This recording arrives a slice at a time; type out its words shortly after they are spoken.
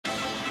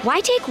Why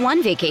take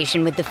one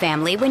vacation with the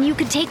family when you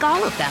could take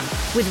all of them?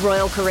 With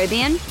Royal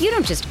Caribbean, you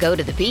don't just go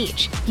to the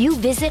beach. You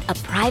visit a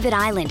private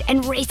island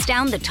and race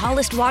down the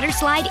tallest water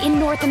slide in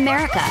North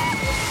America.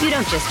 You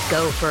don't just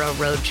go for a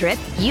road trip.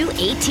 You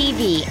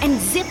ATV and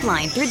zip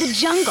line through the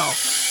jungle.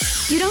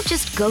 You don't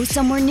just go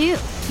somewhere new.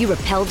 You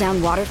rappel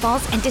down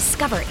waterfalls and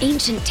discover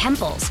ancient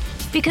temples.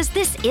 Because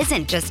this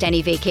isn't just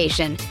any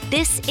vacation.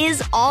 This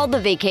is all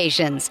the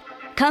vacations.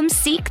 Come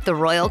seek the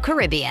Royal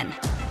Caribbean.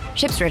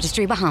 Ships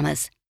Registry,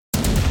 Bahamas.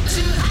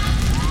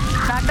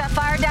 Knock that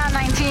fire down,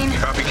 19.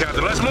 Copy,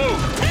 Captain. Let's move.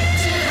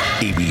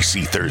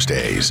 ABC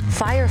Thursdays.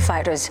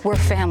 Firefighters, we're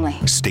family.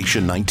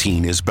 Station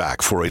 19 is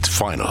back for its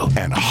final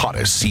and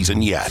hottest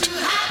season yet.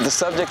 The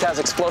subject has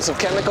explosive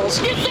chemicals.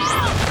 Get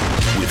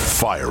down! With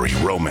fiery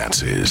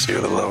romances.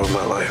 You're the love of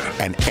my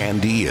life. And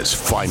Andy is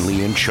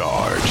finally in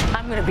charge.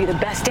 I'm gonna be the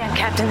best damn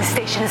captain the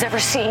station has ever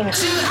seen.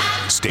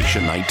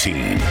 Station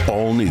 19.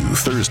 All new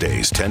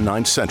Thursdays,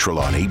 10/9 Central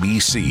on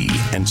ABC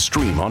and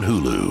stream on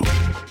Hulu.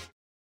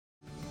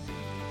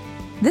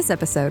 This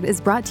episode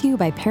is brought to you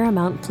by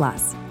Paramount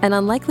Plus. An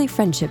unlikely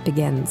friendship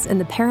begins in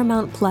the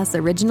Paramount Plus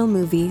original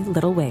movie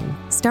Little Wing,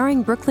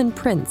 starring Brooklyn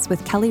Prince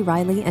with Kelly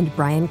Riley and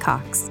Brian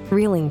Cox.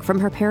 Reeling from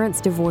her parents'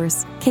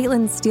 divorce,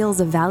 Caitlin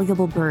steals a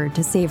valuable bird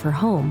to save her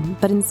home,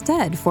 but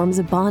instead forms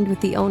a bond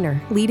with the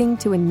owner, leading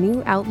to a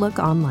new outlook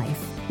on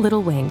life.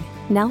 Little Wing,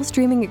 now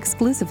streaming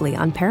exclusively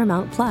on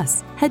Paramount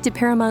Plus. Head to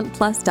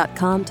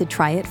ParamountPlus.com to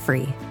try it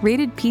free.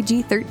 Rated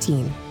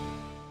PG-13.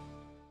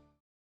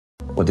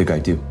 What'd the guy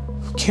do?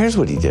 Who cares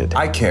what he did?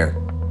 I care.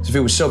 If it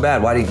was so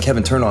bad, why didn't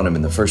Kevin turn on him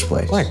in the first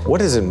place? Like, what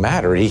does it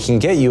matter? He can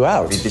get you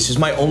out. This is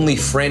my only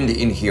friend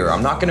in here.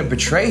 I'm not gonna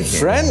betray him.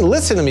 Friend,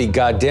 listen to me,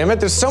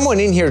 goddammit. There's someone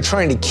in here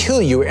trying to kill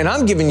you, and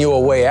I'm giving you a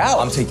way out.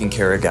 I'm taking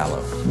care of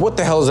Gallo. What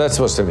the hell is that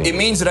supposed to mean? It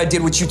means that I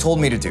did what you told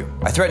me to do.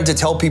 I threatened to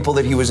tell people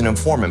that he was an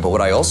informant, but what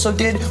I also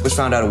did was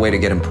found out a way to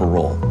get him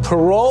parole.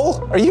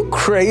 Parole? Are you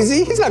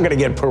crazy? He's not gonna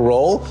get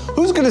parole.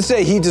 Who's gonna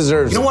say he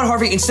deserves it? You know what,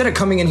 Harvey? Instead of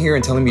coming in here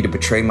and telling me to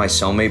betray my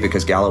cellmate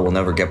because Gallo will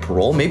never get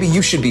parole, maybe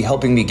you should be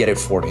helping me get it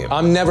for him.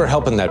 I'm never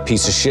helping that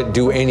piece of shit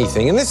do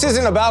anything. And this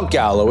isn't about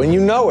Gallo, and you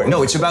know it.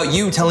 No, it's about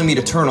you telling me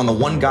to turn on the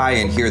one guy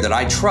in here that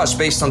I trust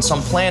based on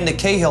some plan that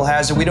Cahill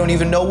has that we don't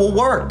even know will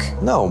work.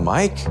 No,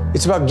 Mike.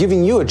 It's about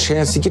giving you a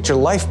chance to get your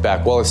life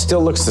back while it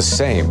still looks the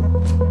same.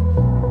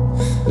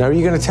 Now, are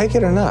you gonna take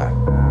it or not?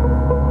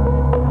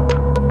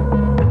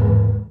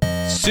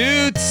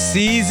 Suits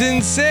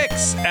Season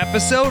 6,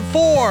 Episode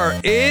 4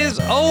 is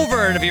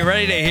over. And if you're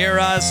ready to hear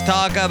us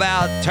talk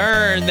about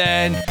Turn,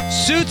 then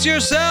suits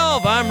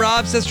yourself. I'm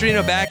Rob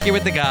Sestrino, back here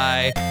with the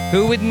guy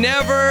who would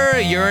never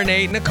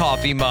urinate in a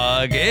coffee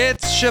mug.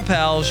 It's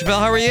Chappelle. Chappelle,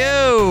 how are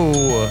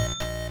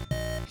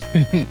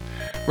you?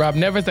 Rob,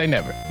 never say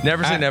never.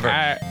 Never say never.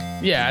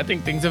 I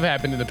think things have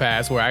happened in the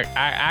past where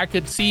I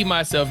could see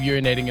myself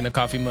urinating in a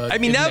coffee mug. I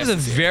mean, that was a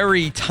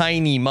very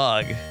tiny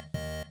mug.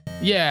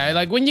 Yeah,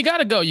 like when you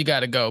gotta go, you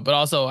gotta go. But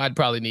also, I'd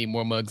probably need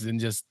more mugs than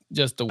just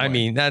the one. I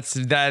mean, that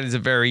is a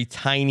very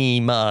tiny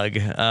mug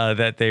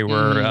that they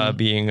were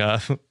being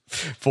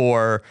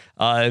for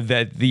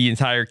that the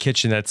entire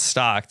kitchen that's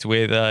stocked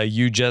with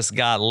you just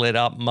got lit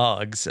up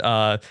mugs.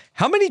 How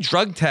many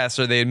drug tests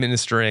are they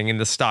administering in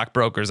the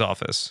stockbroker's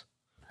office?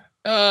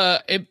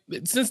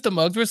 Since the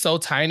mugs were so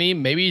tiny,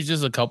 maybe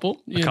just a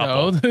couple. You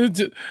know,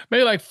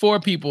 maybe like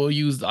 4 people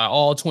used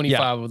all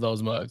 25 of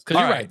those mugs.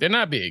 Because you're right, they're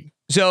not big.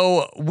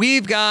 So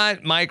we've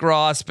got Mike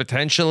Ross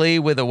potentially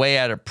with a way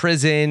out of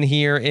prison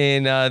here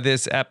in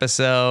this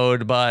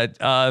episode, but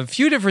a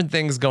few different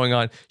things going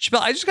on. Chappelle,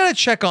 I just got to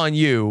check on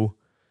you.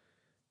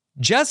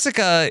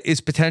 Jessica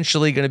is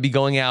potentially going to be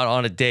going out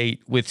on a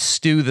date with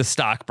Stu the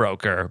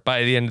stockbroker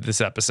by the end of this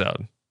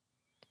episode.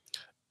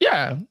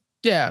 Yeah.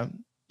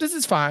 This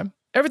is fine.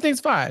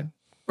 Everything's fine,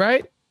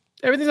 right?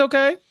 Everything's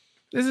okay.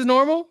 This is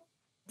normal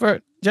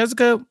for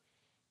Jessica.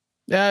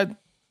 This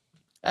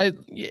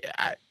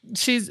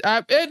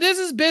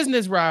is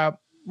business, Rob.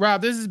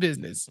 Rob, this is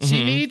business.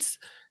 Mm-hmm.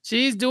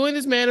 She's doing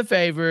this man a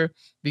favor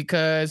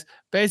because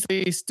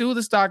basically Stu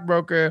the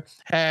stockbroker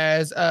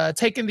has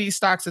taken these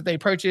stocks that they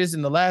purchased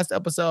in the last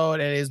episode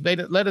and is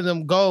letting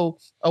them go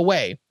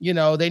away. You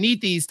know, they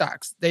need these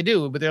stocks. They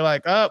do, but they're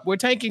like, we're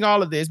tanking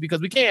all of this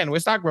because we can. We're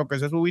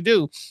stockbrokers. That's what we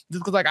do.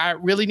 Just because, like, I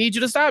really need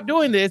you to stop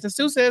doing this. And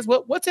Stu says,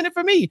 what's in it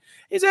for me?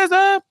 He says,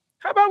 how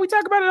about we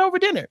talk about it over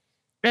dinner?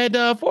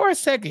 And for a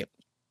second,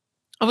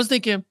 I was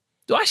thinking,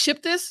 do I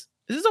ship this?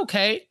 Is this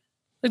okay?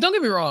 Like, don't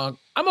get me wrong.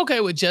 I'm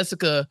okay with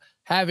Jessica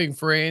having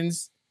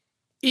friends,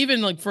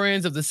 even like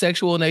friends of the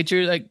sexual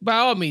nature. Like, by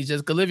all means,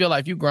 Jessica, live your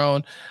life. You've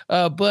grown.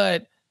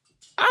 But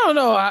I don't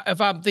know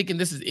if I'm thinking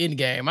this is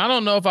endgame. I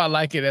don't know if I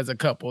like it as a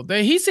couple.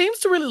 He seems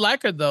to really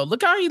like her, though.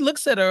 Look how he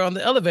looks at her on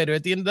the elevator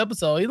at the end of the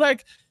episode.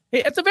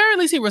 At the very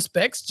least, he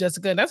respects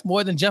Jessica, and that's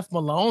more than Jeff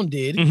Malone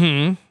did.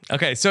 Mm-hmm.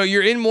 Okay, so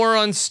you're in more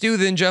on Stu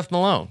than Jeff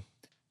Malone.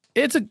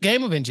 it's a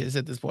game of inches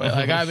at this point.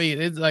 Like, I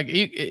mean, it's like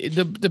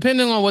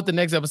depending on what the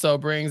next episode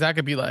brings, I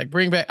could be like,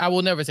 bring back. I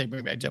will never say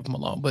bring back Jeff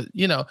Malone, but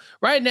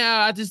right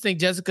now, I just think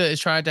Jessica is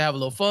trying to have a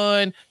little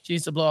fun. She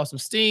needs to blow off some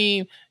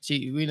steam.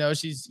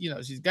 She's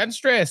gotten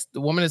stressed.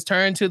 The woman has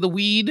turned to the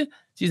weed.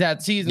 She's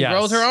had season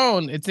grows her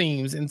own, it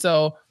seems, and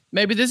so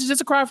maybe this is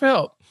just a cry for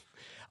help.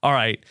 All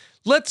right.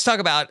 Let's talk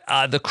about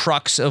the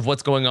crux of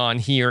what's going on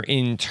here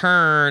in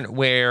turn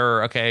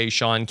where,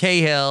 Sean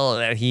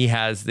Cahill, he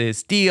has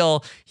this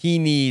deal. He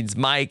needs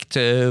Mike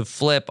to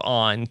flip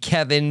on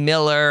Kevin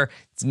Miller.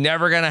 It's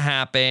never going to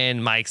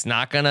happen. Mike's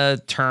not going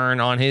to turn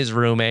on his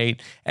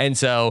roommate. And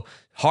so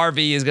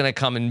Harvey is going to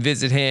come and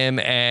visit him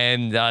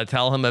and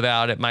tell him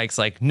about it. Mike's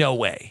like, no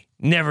way.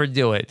 Never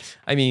do it.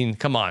 I mean,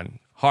 come on,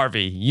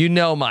 Harvey,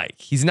 Mike.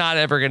 He's not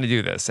ever going to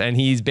do this. And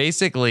he's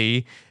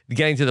basically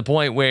getting to the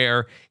point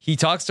where he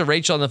talks to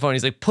Rachel on the phone.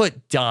 He's like,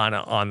 put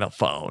Donna on the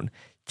phone.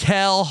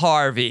 Tell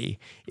Harvey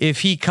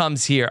if he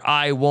comes here,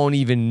 I won't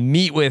even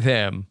meet with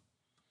him.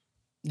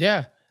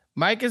 Yeah.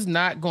 Mike is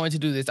not going to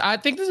do this. I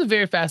think this is a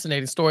very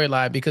fascinating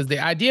storyline because the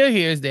idea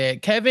here is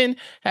that Kevin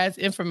has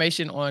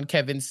information on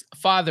Kevin's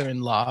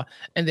father-in-law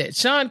and that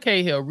Sean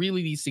Cahill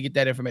really needs to get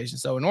that information.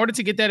 So in order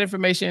to get that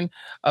information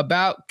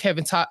about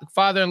Kevin's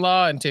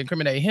father-in-law and to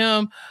incriminate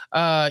him,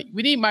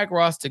 we need Mike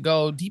Ross to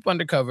go deep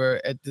undercover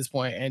at this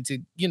point and to,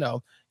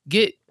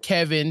 get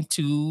Kevin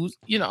to,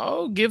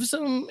 give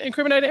some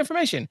incriminating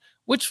information,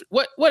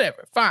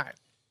 whatever, fine.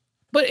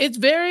 But it's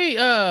very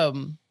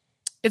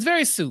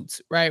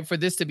Suits, right, for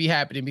this to be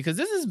happening because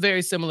this is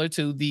very similar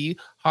to the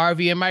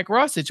Harvey and Mike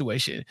Ross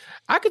situation.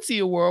 I could see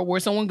a world where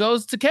someone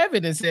goes to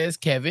Kevin and says,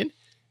 Kevin,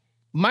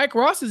 Mike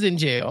Ross is in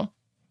jail.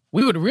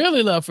 We would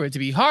really love for it to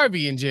be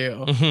Harvey in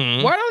jail.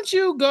 Mm-hmm. Why don't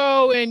you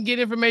go and get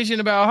information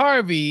about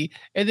Harvey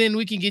and then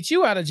we can get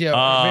you out of jail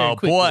very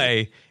quickly.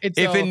 Boy.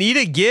 If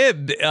Anita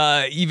Gibb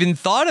even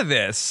thought of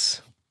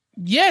this.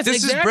 Yes,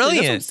 this exactly. is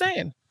brilliant. That's what I'm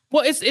saying.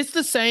 Well, it's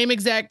the same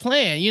exact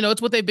plan.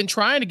 It's what they've been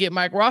trying to get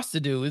Mike Ross to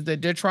do is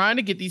that they're trying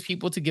to get these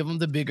people to give them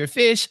the bigger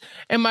fish.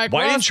 And Why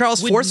didn't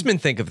Charles Forsman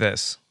think of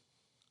this?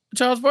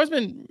 Charles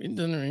Forsman,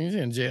 he's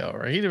in jail,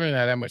 right? He didn't really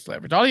have that much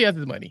leverage. All he has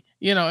is money,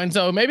 and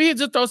so maybe he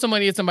just throw some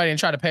money at somebody and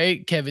try to pay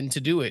Kevin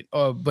to do it.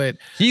 But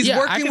he's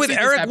working with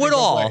Eric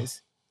Woodall.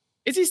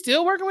 Is he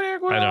still working with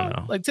Eric Woodall? I don't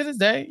know. Like to this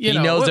day, he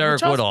knows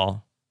Eric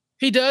Woodall.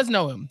 He does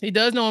know him. He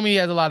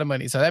has a lot of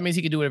money, so that means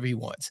he can do whatever he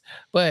wants.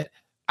 But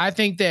I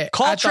think that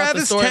call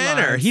Travis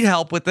Tanner. He'd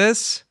help with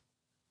this.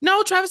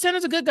 No, Travis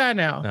Tanner's a good guy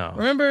now. No.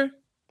 Remember?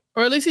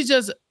 Or at least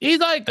he's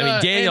like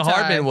Daniel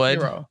Hartman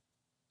would.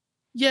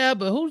 Yeah,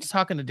 but who's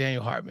talking to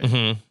Daniel Hartman?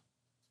 Mm-hmm.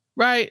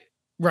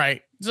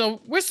 Right.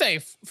 So we're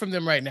safe from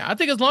them right now. I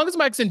think as long as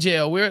Mike's in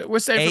jail, we're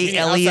safe from any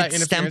Elliot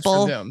outside interference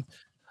Stemple. from them.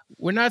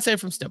 We're not safe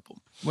from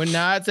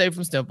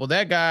Stemple.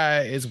 That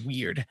guy is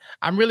weird.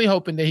 I'm really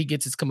hoping that he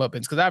gets his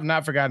comeuppance because I've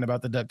not forgotten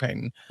about the duck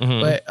painting.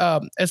 Mm-hmm.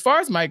 But as far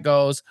as Mike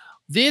goes,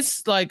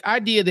 this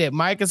idea that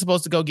Mike is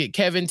supposed to go get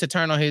Kevin to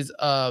turn on his,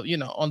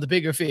 on the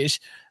bigger fish,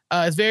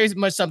 is very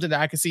much something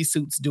that I could see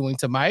Suits doing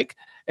to Mike.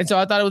 And so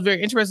I thought it was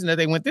very interesting that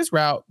they went this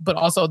route, but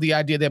also the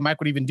idea that Mike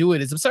would even do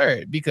it is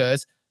absurd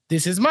because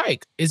this is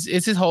Mike. It's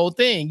his whole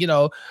thing.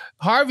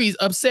 Harvey's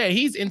upset.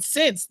 He's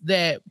incensed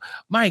that,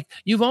 Mike,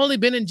 you've only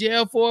been in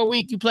jail for a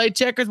week. You played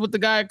checkers with the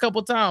guy a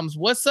couple times.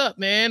 What's up,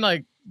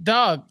 man?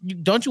 Dog,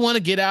 don't you want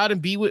to get out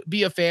and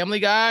be a family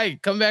guy?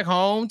 Come back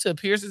home to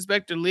Pierce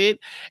Inspector Lit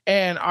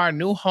and our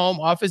new home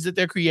office that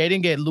they're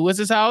creating at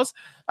Lewis's house?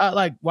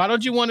 Why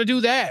don't you want to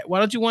do that? Why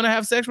don't you want to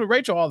have sex with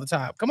Rachel all the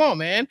time? Come on,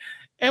 man.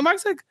 And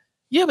Mike's like,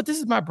 yeah, but this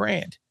is my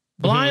brand.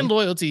 Blind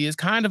loyalty is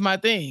kind of my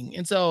thing.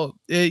 And so,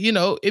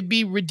 it'd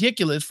be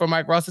ridiculous for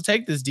Mike Ross to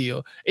take this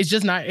deal. It's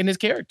just not in his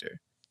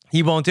character.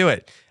 He won't do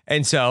it.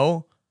 And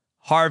so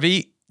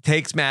Harvey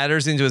takes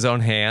matters into his own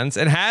hands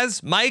and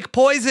has Mike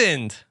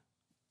poisoned.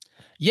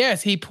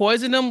 Yes, he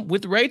poisoned him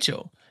with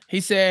Rachel. He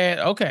said,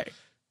 okay,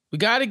 we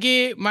got to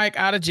get Mike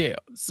out of jail.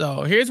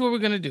 So here's what we're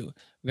going to do.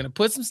 We're going to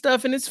put some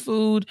stuff in his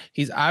food.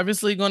 He's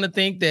obviously going to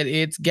think that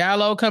it's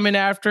Gallo coming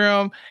after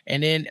him.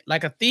 And then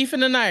like a thief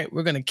in the night,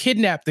 we're going to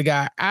kidnap the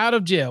guy out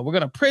of jail. We're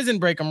going to prison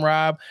break him,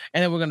 Rob.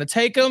 And then we're going to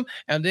take him.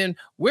 And then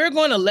we're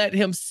going to let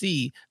him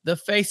see the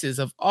faces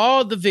of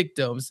all the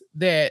victims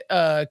that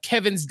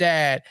Kevin's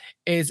dad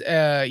is,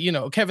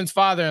 Kevin's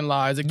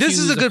father-in-law is accused. This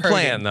is a good hurting.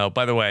 plan, though,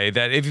 by the way,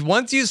 that if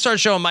once you start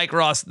showing Mike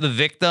Ross the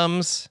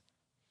victims,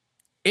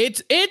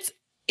 it's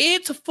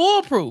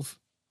foolproof.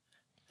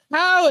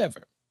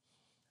 However,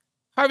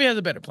 Harvey has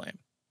a better plan.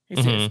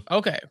 He says,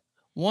 okay,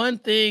 one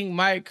thing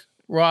Mike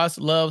Ross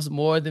loves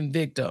more than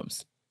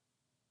victims.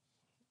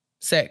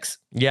 Sex.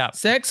 Yeah.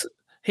 Sex.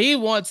 He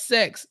wants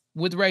sex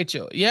with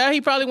Rachel. Yeah, he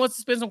probably wants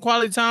to spend some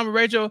quality time with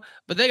Rachel,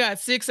 but they got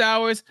 6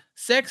 hours.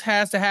 Sex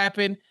has to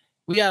happen.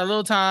 We got a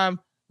little time.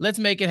 Let's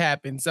make it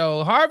happen.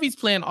 So Harvey's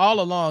plan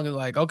all along is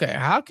like, okay,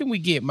 how can we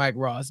get Mike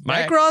Ross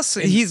back? Mike Ross,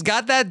 he's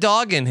got that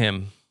dog in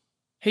him.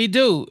 He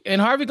do.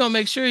 And Harvey gonna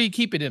make sure he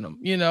keep it in him,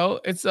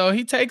 And so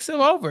he takes him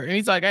over and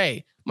he's like,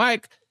 hey,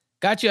 Mike,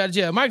 got you out of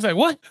jail. Mike's like,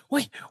 what?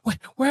 Wait,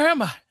 where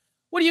am I?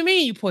 What do you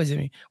mean you poisoned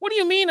me? What do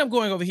you mean I'm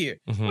going over here?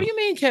 Mm-hmm. What do you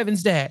mean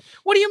Kevin's dad?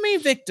 What do you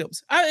mean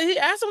victims? He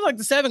asked him like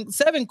the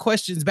seven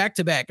questions back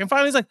to back. And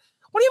finally he's like,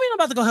 what do you mean I'm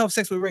about to go have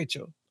sex with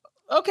Rachel?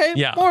 Okay,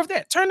 more of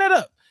that. Turn that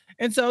up.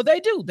 And so they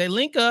do. They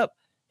link up.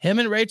 Him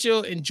and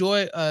Rachel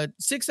enjoy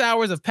 6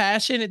 hours of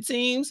passion, it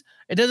seems.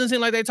 It doesn't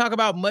seem like they talk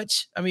about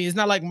much. I mean, it's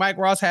not like Mike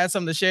Ross has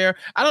something to share.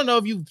 I don't know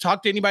if you've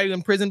talked to anybody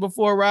in prison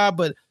before, Rob,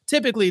 but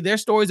typically their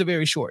stories are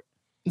very short.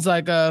 It's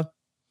like, I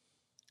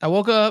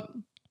woke up,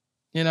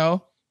 you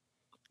know,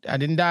 I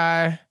didn't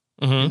die,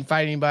 didn't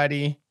fight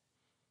anybody,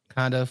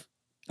 kind of.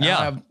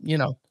 You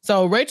know.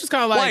 So Rachel's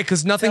kind of like... Why?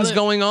 Because nothing's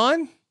going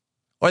on?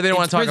 Or they don't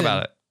want to talk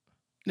about it?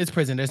 It's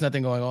prison. There's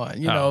nothing going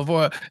on. You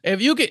know,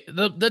 if you get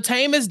the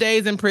tamest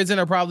days in prison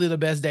are probably the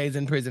best days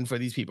in prison for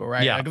these people,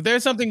 right? Yeah. Like if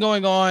there's something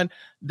going on,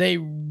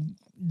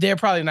 they're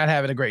probably not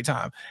having a great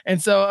time.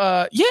 And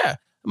so,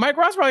 Mike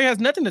Ross probably has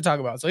nothing to talk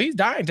about. So he's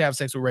dying to have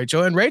sex with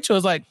Rachel. And Rachel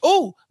is like,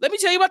 oh, let me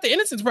tell you about the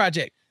Innocence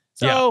Project.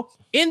 So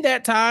in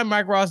that time,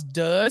 Mike Ross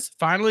does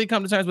finally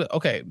come to terms with,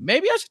 okay,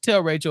 maybe I should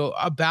tell Rachel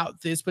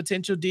about this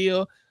potential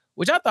deal,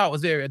 which I thought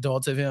was very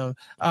adult of him.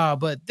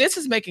 But this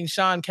is making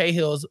Sean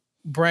Cahill's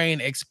brain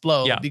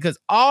explode because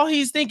all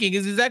he's thinking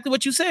is exactly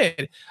what you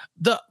said.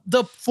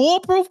 The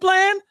foolproof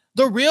plan,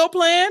 the real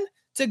plan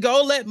to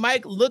go let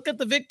Mike look at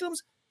the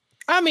victims.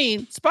 I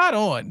mean, spot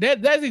on.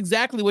 That's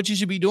exactly what you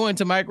should be doing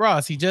to Mike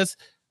Ross.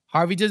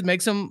 Harvey just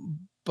makes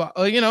him,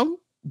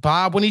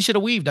 bob when he should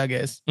have weaved, I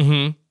guess.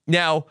 Mm-hmm.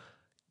 Now,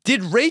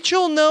 did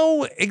Rachel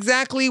know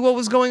exactly what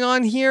was going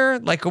on here?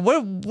 Like,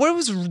 what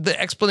was the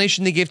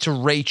explanation they gave to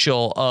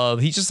Rachel of,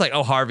 he's just like,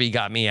 oh, Harvey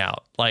got me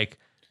out. Like,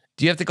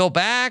 do you have to go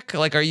back?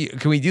 Like,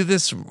 can we do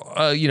this,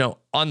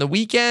 on the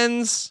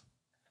weekends?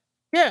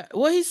 Yeah.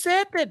 Well, he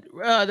said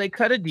that they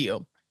cut a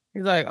deal.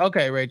 He's like,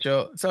 okay,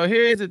 Rachel. So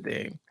here's the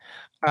thing.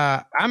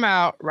 I'm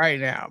out right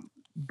now,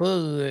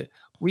 but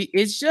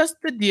it's just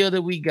the deal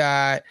that we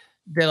got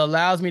that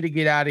allows me to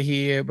get out of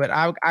here. But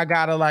I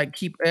gotta like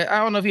I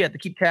don't know if he had to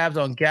keep tabs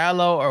on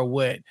Gallo or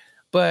what,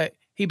 but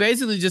he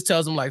basically just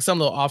tells him like some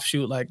little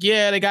offshoot, like,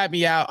 yeah, they got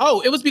me out. Oh,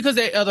 it was because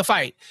of the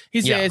fight.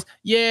 He says,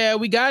 yeah,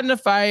 we got in a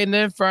fight in the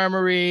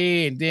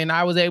infirmary. And then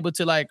I was able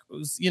to like,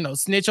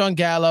 snitch on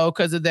Gallo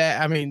because of that.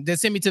 I mean, they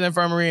sent me to the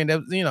infirmary and,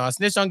 I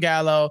snitched on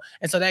Gallo.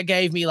 And so that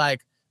gave me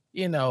like,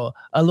 a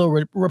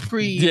little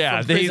reprieve.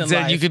 Yeah, they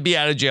said you could be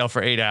out of jail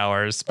for 8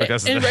 hours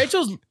because and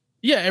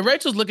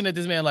Rachel's looking at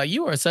this man like,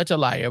 you are such a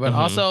liar, but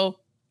also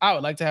I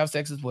would like to have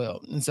sex as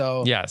well. And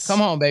so come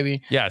home,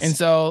 baby. Yes. And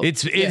so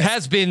it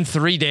has been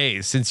 3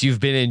 days since you've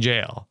been in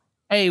jail.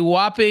 A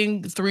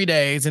whopping 3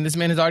 days, and this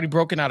man has already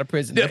broken out of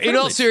prison. In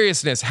all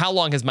seriousness, how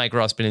long has Mike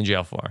Ross been in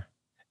jail for?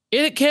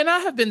 It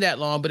cannot have been that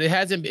long, but it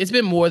hasn't. It's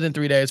been more than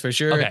 3 days for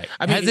sure. Okay.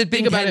 I mean, has it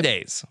been 10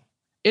 days?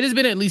 It has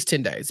been at least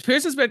 10 days.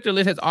 Pierce Inspector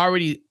Lit has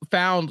already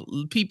found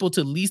people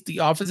to lease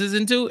the offices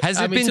into. Has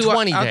it been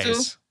 20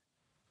 days?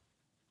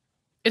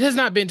 It has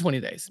not been 20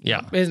 days. Yeah.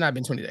 It has not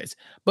been 20 days.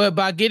 But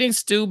by getting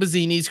Stu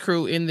Bazzini's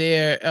crew in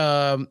there,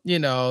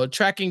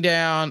 tracking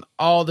down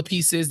all the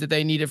pieces that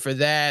they needed for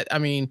that, I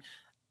mean,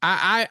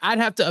 I'd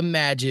have to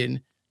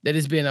imagine that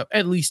it's been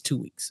at least 2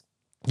 weeks.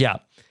 Yeah.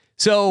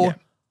 So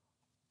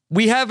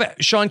we have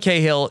Sean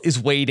Cahill is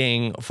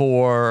waiting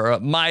for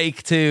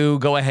Mike to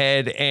go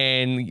ahead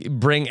and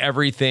bring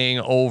everything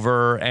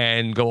over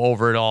and go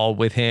over it all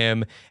with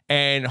him.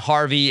 And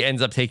Harvey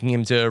ends up taking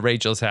him to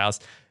Rachel's house.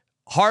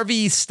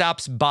 Harvey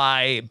stops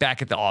by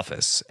back at the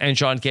office and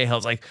Sean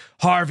Cahill's like,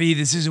 Harvey,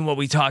 this isn't what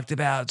we talked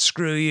about.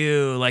 Screw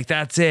you. Like,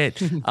 that's it.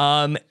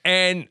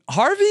 And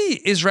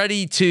Harvey is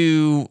ready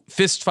to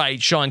fist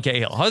fight Sean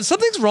Cahill.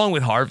 Something's wrong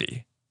with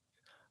Harvey.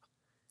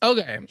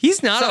 Okay.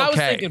 He's not okay. I was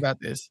thinking about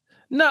this.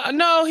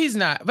 No, he's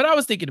not. But I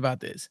was thinking about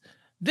this.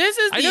 This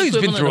is I know he's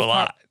been through a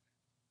lot.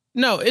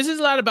 No, this is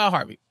a lot about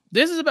Harvey.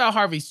 This is about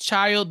Harvey's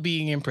child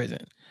being in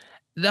prison.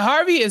 The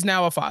Harvey is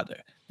now a father.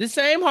 The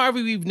same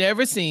Harvey we've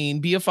never seen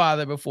be a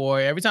father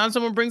before. Every time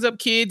someone brings up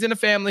kids in a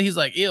family, he's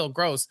like, ew,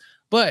 gross.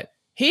 But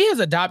he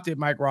has adopted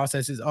Mike Ross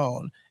as his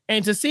own.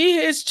 And to see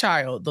his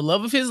child, the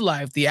love of his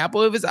life, the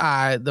apple of his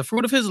eye, the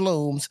fruit of his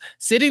looms,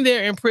 sitting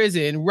there in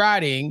prison,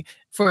 rotting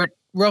for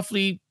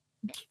roughly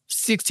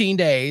 16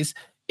 days,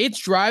 it's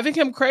driving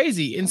him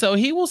crazy. And so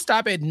he will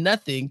stop at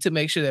nothing to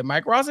make sure that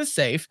Mike Ross is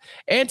safe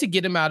and to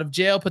get him out of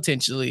jail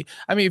potentially.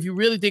 I mean, if you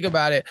really think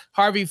about it,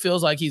 Harvey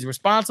feels like he's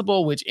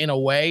responsible, which in a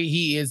way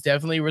he is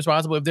definitely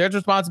responsible. If there's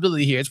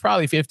responsibility here, it's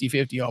probably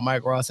 50-50 on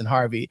Mike Ross and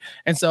Harvey.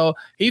 And so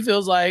he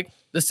feels like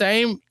the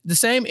same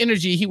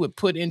energy he would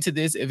put into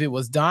this if it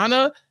was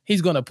Donna,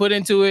 he's going to put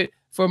into it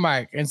for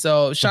Mike. And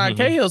so Sean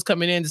Cahill's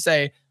coming in to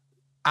say,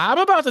 I'm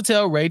about to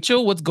tell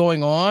Rachel what's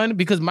going on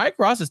because Mike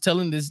Ross is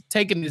taking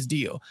this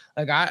deal.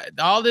 Like I'm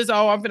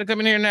going to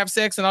come in here and have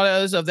sex and all that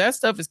other stuff. That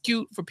stuff is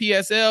cute for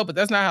PSL, but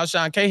that's not how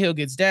Sean Cahill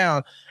gets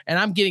down. And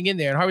I'm getting in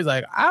there and Harvey's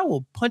like, I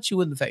will punch you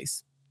in the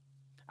face.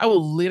 I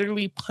will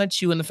literally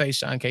punch you in the face,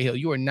 Sean Cahill.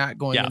 You are not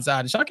going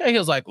inside. And Sean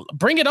Cahill's like,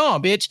 bring it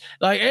on, bitch.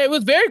 Like it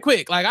was very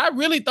quick. Like I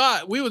really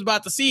thought we was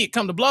about to see it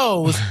come to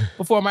blows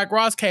before Mike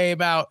Ross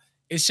came out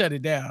and shut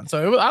it down.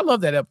 So I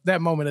love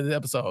that moment of the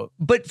episode.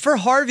 But for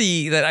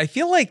Harvey, that I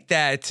feel like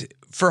that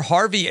for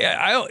Harvey,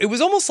 it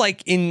was almost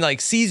like in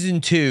like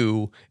season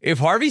 2, if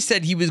Harvey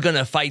said he was going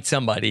to fight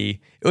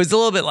somebody, it was a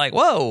little bit like,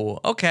 whoa,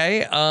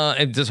 okay.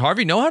 And does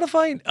Harvey know how to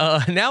fight?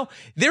 Now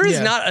there is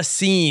not a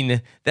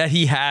scene that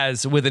he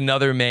has with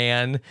another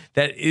man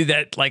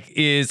that like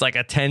is like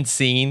a tense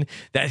scene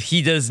that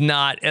he does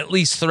not at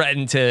least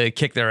threaten to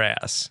kick their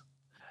ass.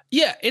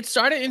 Yeah, it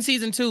started in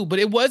season 2, but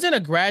it wasn't a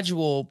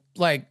gradual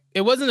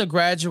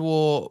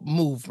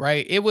move,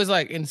 right? It was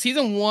like in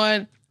season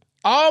 1,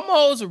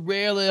 almost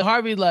rarely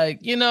Harvey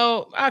like,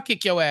 I'll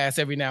kick your ass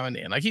every now and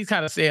then. Like he's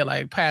kind of said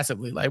like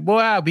passively, like, boy,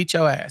 I'll beat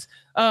your ass.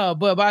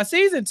 But by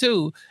season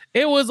 2,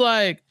 it was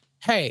like,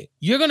 hey,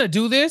 you're going to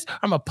do this?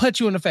 I'm going to punch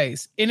you in the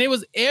face. And it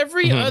was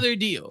every other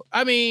deal.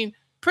 I mean,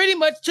 pretty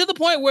much to the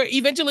point where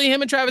eventually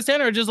him and Travis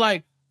Tanner are just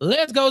like,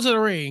 let's go to the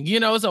ring,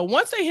 So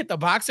once they hit the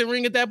boxing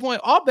ring at that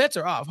point, all bets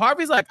are off.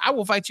 Harvey's like, I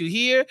will fight you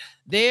here,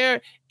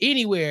 there,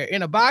 anywhere,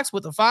 in a box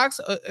with a fox,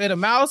 in a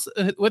mouse,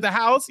 with a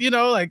house,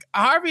 Like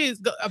Harvey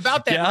is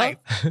about that life.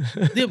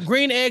 The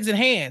green eggs and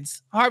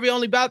hands. Harvey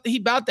about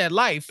that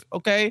life,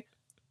 okay?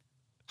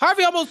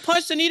 Harvey almost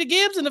punched Anita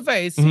Gibbs in the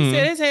face. He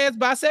said his hands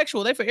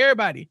bisexual. They for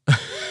everybody.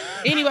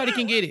 Anybody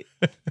can get it.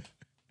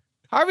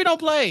 Harvey don't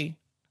play.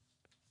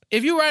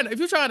 If you're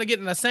trying to get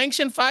in a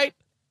sanctioned fight,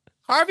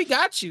 Harvey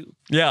got you.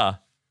 Yeah.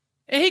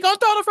 And he gonna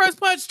throw the first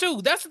punch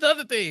too. That's the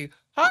other thing.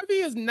 Harvey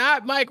is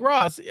not Mike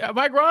Ross.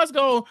 Mike Ross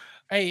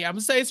hey, I'm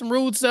gonna say some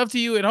rude stuff to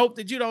you and hope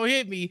that you don't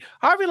hit me.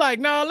 Harvey like,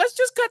 no, let's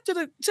just cut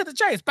to the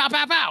chase. Pow,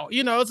 pow, pow.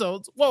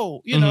 So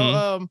whoa,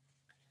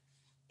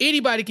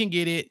 anybody can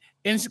get it,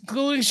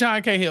 including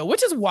Sean Cahill,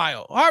 which is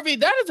wild. Harvey,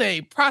 that is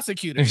a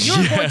prosecutor.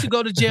 You're going to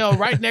go to jail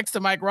right next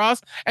to Mike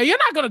Ross, and you're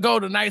not going to go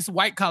to nice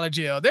white collar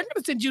jail. They're going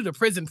to send you to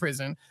prison.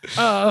 You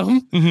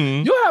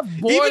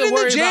have more even to in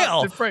worry the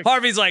jail. About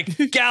Harvey's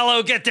like,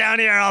 Gallo, get down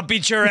here. I'll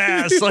beat your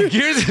ass. Like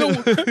here's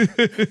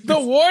the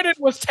warden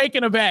was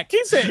taken aback.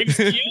 He said,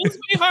 "Excuse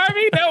me,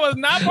 Harvey, that was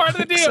not part of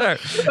the deal."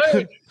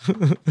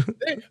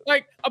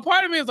 Like a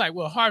part of me is like,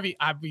 well, Harvey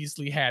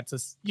obviously had to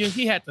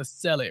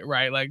sell it,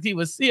 right? Like he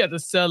had to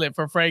sell it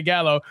for Frank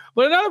Gallo.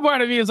 But another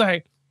part of me is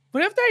like,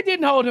 but if they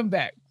didn't hold him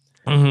back,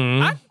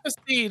 I could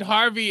see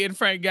Harvey and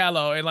Frank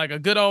Gallo in like a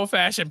good old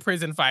fashioned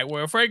prison fight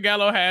where Frank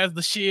Gallo has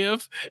the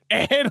shiv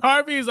and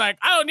Harvey's like,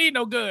 I don't need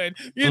no gun.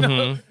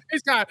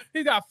 He's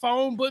got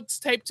phone books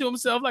taped to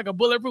himself like a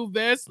bulletproof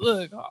vest.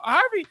 Look,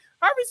 Harvey's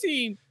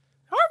seen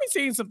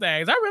some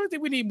things. I really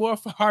think we need more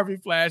for Harvey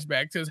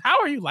flashbacks. Because how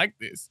are you like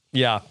this?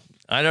 Yeah,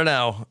 I don't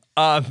know.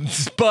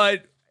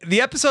 But the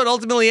episode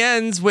ultimately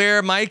ends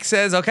where Mike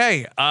says,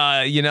 okay,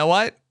 you know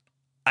what?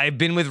 I've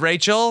been with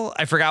Rachel.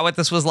 I forgot what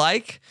this was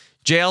like.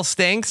 Jail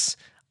stinks.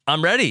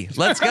 I'm ready.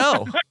 Let's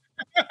go.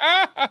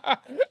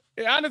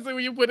 Honestly,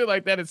 when you put it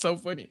like that, it's so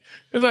funny.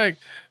 It's like,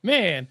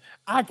 man,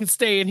 I can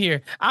stay in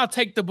here. I'll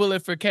take the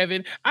bullet for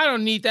Kevin. I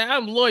don't need that.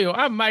 I'm loyal.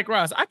 I'm Mike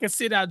Ross. I can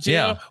sit out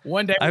jail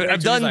one day.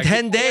 I've done like,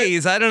 10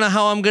 days. I don't know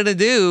how I'm going to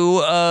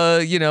do,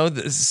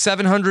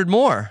 700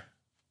 more.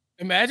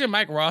 Imagine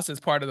Mike Ross as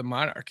part of the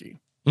monarchy.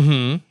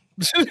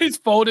 He's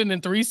folding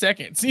in 3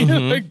 seconds.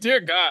 Like,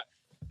 dear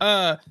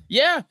God.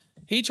 Yeah,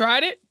 he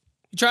tried it.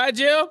 He tried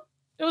jail.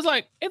 It was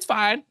like, it's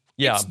fine.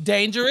 Yeah. It's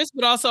dangerous,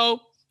 but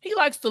also he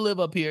likes to live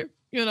up here.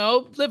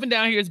 Living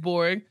down here is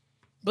boring.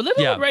 But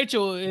living with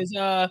Rachel is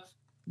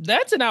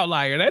that's an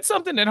outlier. That's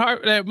something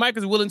that Mike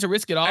is willing to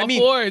risk it all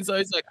for. And so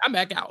it's like, I'm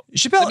back out.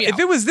 Chappelle, if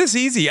it was this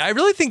easy, I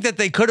really think that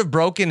they could have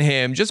broken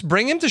him. Just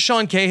bring him to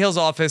Sean Cahill's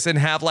office and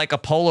have like a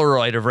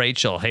Polaroid of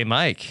Rachel. Hey,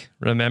 Mike,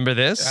 remember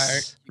this?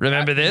 Right.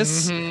 Remember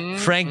this?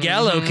 Frank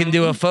Gallo can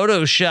do a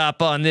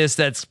Photoshop on this.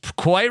 That's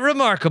quite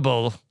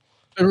remarkable.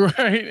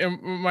 Right.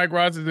 And Mike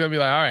Ross is going to be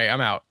like, all right,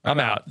 I'm out. I'm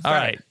out. All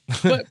right.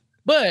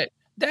 But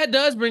that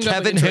does bring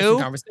up an interesting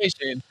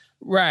conversation.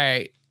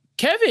 Right.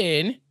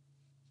 Kevin,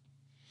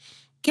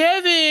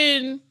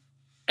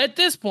 at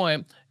this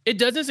point, it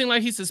doesn't seem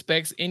like he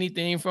suspects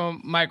anything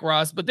from Mike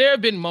Ross, but there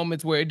have been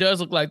moments where it does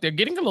look like they're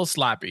getting a little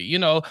sloppy.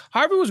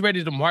 Harvey was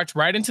ready to march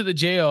right into the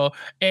jail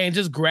and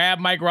just grab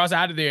Mike Ross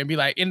out of there and be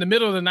like, in the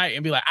middle of the night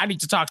and be like, I need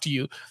to talk to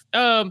you.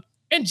 And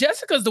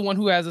Jessica's the one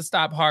who has to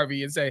stop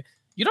Harvey and say,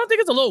 you don't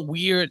think it's a little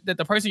weird that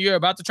the person you're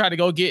about to try to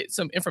go get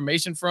some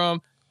information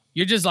from,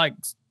 you're just like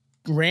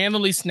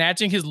randomly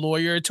snatching his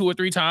lawyer 2 or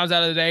 3 times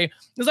out of the day?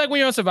 It's like when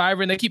you're on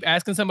Survivor and they keep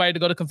asking somebody to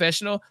go to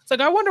confessional. It's like,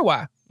 I wonder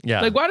why.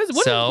 Yeah. Like, what does the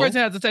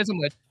person have to say so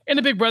much? In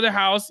the Big Brother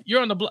house,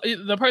 you're on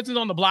the person's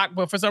on the block,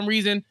 but for some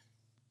reason,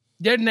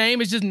 their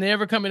name is just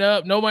never coming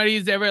up.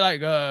 Nobody's ever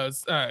like,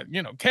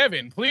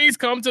 Kevin, please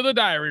come to the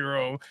diary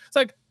room. It's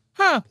like,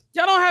 y'all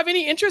don't have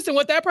any interest in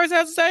what that person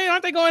has to say?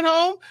 Aren't they going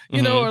home?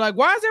 Or like,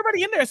 why is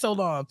everybody in there so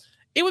long?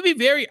 It would be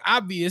very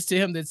obvious to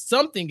him that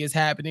something is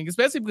happening,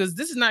 especially because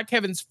this is not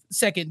Kevin's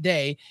second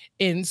day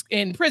in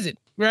prison,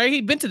 right?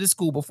 He'd been to this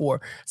school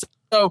before.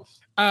 So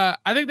I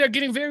think they're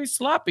getting very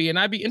sloppy, and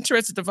I'd be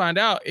interested to find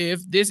out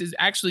if this is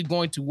actually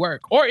going to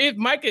work or if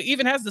Mike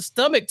even has the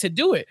stomach to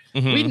do it.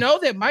 We know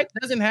that Mike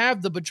doesn't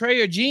have the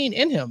betrayer gene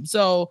in him.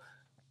 So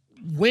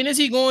when is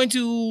he going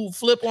to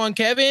flip on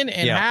Kevin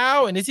and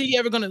how? And is he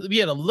ever going to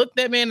be able to look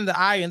that man in the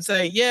eye and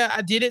say, yeah,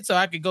 I did it so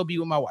I could go be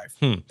with my wife?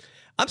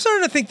 I'm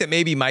starting to think that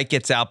maybe Mike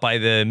gets out by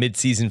the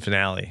mid-season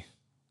finale.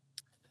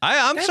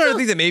 I'm starting to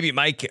think that maybe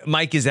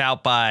Mike is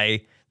out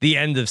by the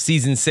end of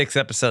season 6,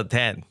 episode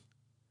 10.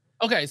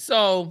 Okay,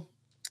 so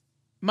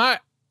I'd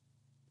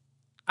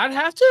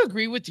have to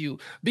agree with you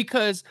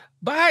because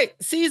by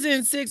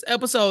season 6,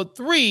 episode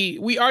 3,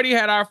 we already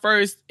had our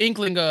first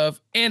inkling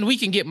of, and we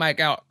can get Mike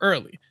out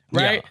early,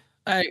 right?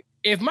 Yeah. Like,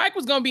 if Mike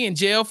was going to be in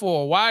jail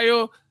for a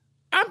while,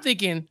 I'm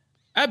thinking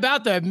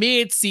about the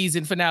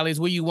mid-season finales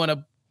where you want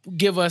to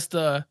give us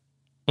the,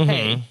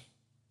 hey,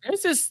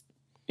 there's this,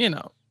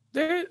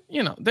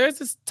 there's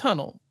this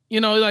tunnel.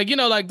 Like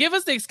give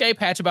us the escape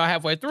hatch about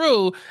halfway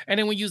through, and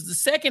then we use the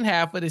second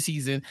half of the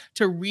season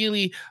to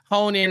really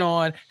hone in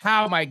on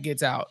how Mike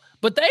gets out.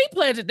 But they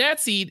planted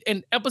that seed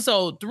in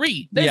episode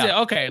 3. They said,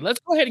 okay, let's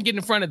go ahead and get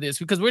in front of this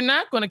because we're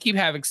not going to keep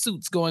having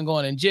suits going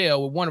on in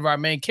jail with one of our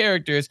main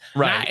characters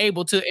not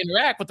able to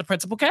interact with the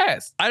principal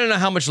cast. I don't know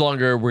how much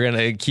longer we're going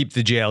to keep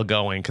the jail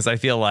going because I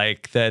feel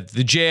like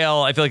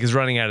is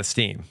running out of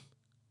steam.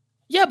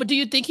 Yeah, but do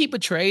you think he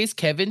betrays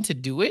Kevin to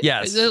do it?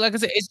 Yes. Like I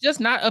said, it's just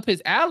not up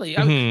his alley.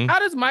 I mean, how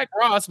does Mike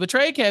Ross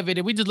betray Kevin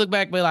and we just look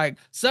back and be like,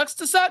 sucks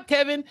to suck,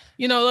 Kevin?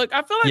 Look,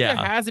 I feel like there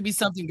has to be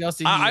something else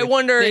in here. I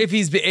wonder if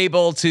he's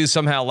able to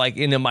somehow, like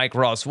in a Mike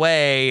Ross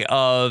way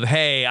of,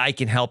 hey, I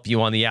can help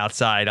you on the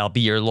outside. I'll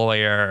be your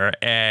lawyer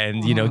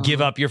and, give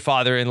up your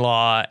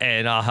father-in-law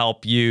and I'll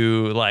help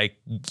you,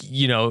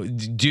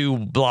 do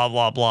blah,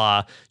 blah,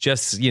 blah.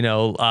 Just,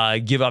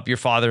 give up your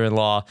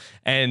father-in-law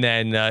and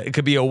then it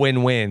could be a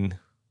win-win.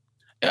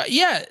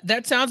 Yeah,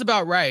 that sounds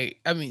about right.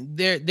 I mean,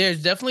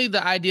 there's definitely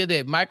the idea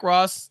that Mike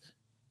Ross,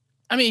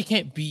 he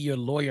can't be your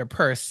lawyer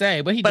per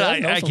se, but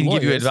I can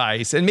give you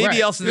advice. And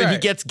maybe also that he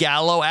gets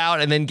Gallo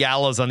out and then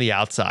Gallo's on the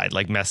outside,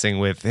 like messing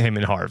with him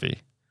and Harvey.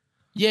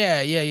 Yeah.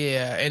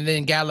 And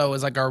then Gallo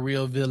is like our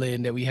real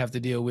villain that we have to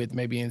deal with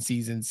maybe in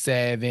season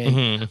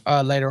 7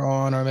 later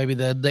on, or maybe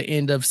the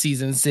end of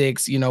season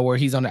 6, where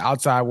he's on the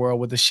outside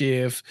world with the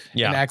Shiv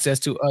and access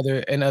to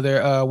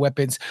other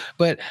weapons.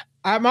 But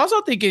I'm also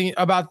thinking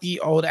about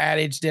the old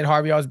adage that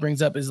Harvey always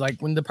brings up is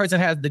like when the person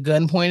has the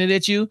gun pointed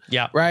at you,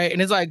 right?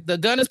 And it's like the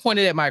gun is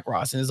pointed at Mike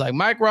Ross. And it's like,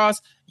 Mike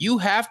Ross, you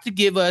have to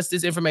give us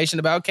this information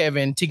about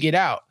Kevin to get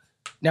out.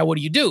 Now, what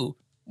do?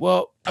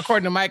 Well,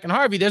 according to Mike and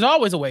Harvey, there's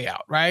always a way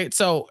out, right?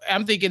 So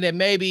I'm thinking that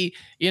maybe,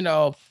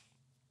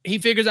 he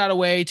figures out a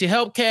way to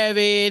help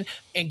Kevin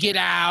and get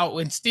out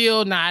and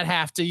still not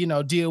have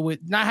to,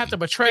 not have to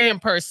betray him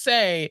per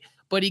se,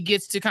 but he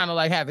gets to kind of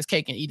like have his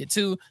cake and eat it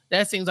too.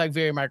 That seems like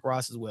very Mike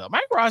Ross as well.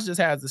 Mike Ross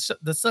just has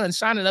the sun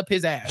shining up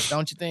his ass,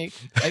 don't you think?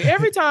 Like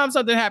every time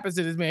something happens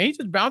to this man, he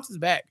just bounces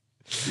back.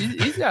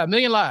 He's got a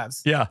million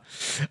lives. Yeah.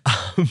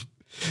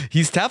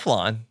 He's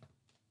Teflon.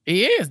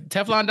 He is.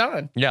 Teflon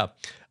Don. Yeah.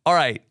 All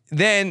right.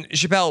 Then,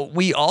 Chappelle,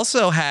 we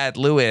also had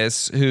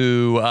Lewis,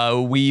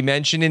 who we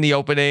mentioned in the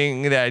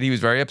opening that he was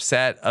very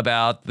upset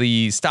about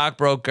the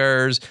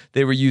stockbrokers.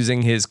 They were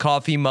using his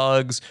coffee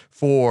mugs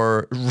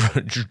for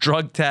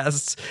drug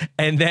tests.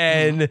 And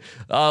then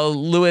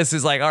Lewis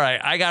is like, all right,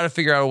 I got to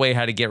figure out a way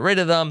how to get rid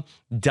of them.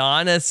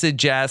 Donna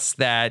suggests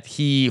that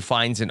he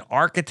finds an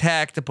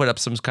architect to put up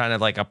some kind of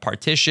like a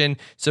partition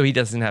so he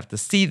doesn't have to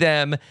see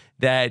them.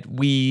 That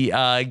we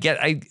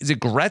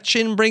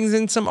Gretchen brings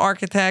in some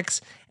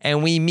architects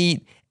and we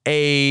meet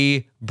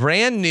a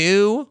brand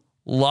new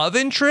love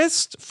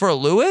interest for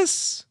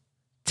Lewis,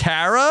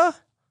 Tara.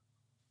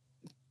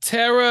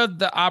 Tara,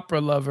 the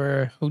opera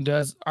lover who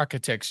does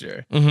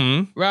architecture.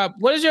 Rob,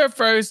 what is your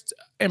first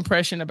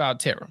impression about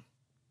Tara?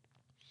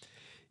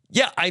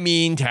 Yeah,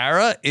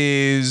 Tara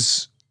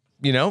is,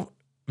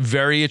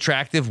 very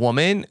attractive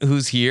woman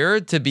who's here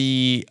to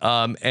be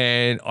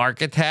an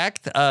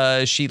architect.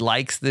 She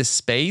likes this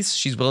space.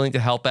 She's willing to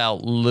help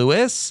out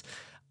Lewis.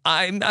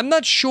 I'm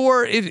not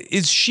sure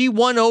is she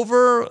won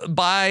over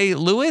by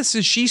Lewis?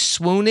 Is she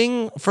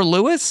swooning for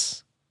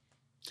Lewis?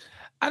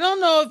 I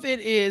don't know if it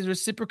is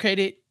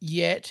reciprocated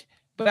yet,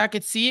 but I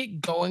could see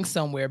it going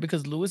somewhere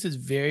because Lewis is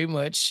very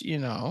much,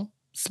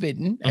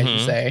 spitting, as you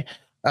say.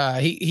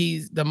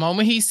 He's the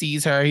moment he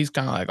sees her, he's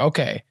kind of like,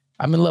 okay,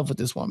 I'm in love with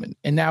this woman.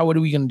 And now what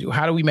are we going to do?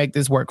 How do we make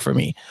this work for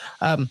me?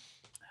 I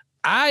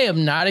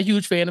am not a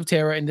huge fan of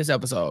Tara in this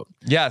episode.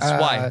 Yes.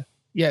 Why?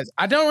 Yes.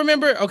 I don't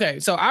remember. Okay.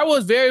 So I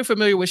was very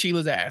familiar with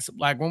Sheila's ass.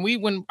 Like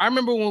when I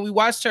remember when we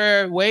watched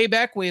her way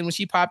back when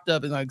she popped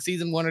up in like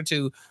season 1 or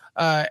 2.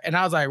 And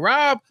I was like,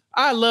 Rob,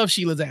 I love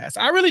Sheila's ass.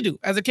 I really do.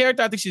 As a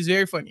character, I think she's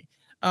very funny.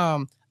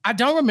 I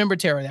don't remember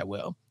Tara that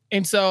well.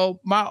 And so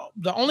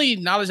the only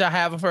knowledge I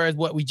have of her is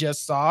what we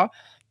just saw.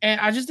 And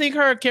I just think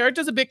her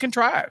character's a bit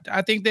contrived.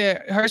 I think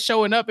that her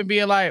showing up and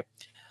being like,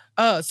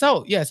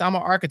 so yes, I'm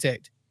an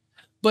architect,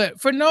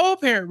 but for no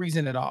apparent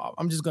reason at all.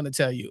 I'm just going to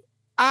tell you,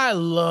 I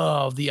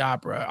love the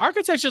opera.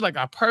 Architecture is like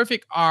a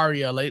perfect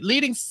aria, like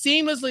leading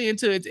seamlessly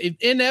into its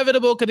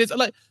inevitable. Cause it's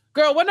like,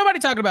 girl, wasn't nobody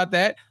talking about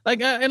that?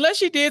 Like,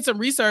 unless you did some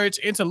research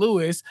into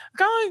Lewis,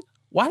 going,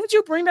 why did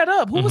you bring that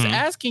up? Who was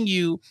asking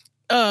you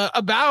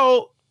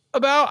about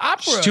opera.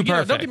 She's too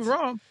perfect. Don't get me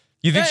wrong.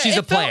 You think she's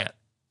a plant?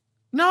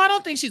 No, I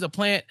don't think she's a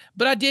plant,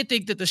 but I did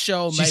think that the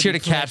show she's here to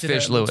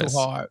catfish Lewis. Too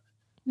hard.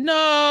 No,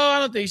 I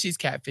don't think she's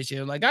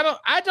catfishing. Like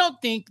I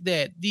don't think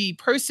that the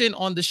person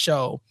on the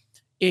show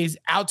is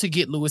out to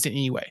get Lewis in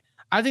any way.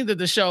 I think that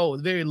the show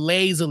very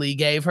lazily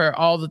gave her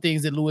all the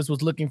things that Lewis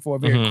was looking for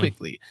very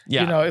quickly.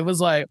 Yeah. You know, it was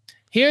like,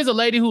 here's a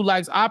lady who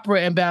likes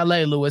opera and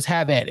ballet, Lewis,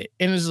 have at it.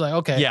 And it's like,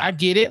 okay, I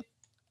get it.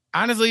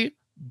 Honestly,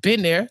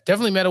 been there.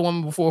 Definitely met a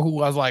woman before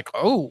who I was like,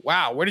 oh,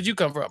 wow, where did you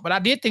come from? But I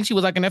did think she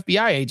was like an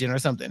FBI agent or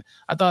something.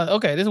 I thought,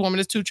 okay, this woman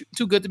is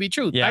too good to be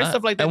true. Yeah. Nice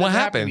stuff like that. And what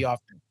happened?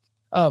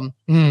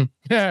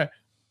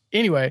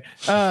 Anyway,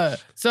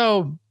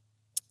 so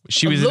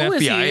she was Lewis an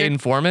FBI here,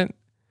 informant?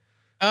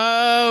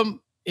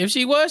 If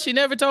she was, she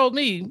never told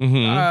me.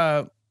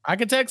 I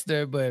could text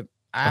her, but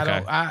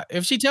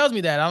if she tells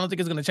me that, I don't think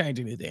it's going to change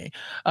anything.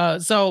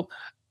 So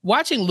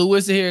watching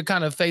Lewis here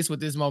kind of faced with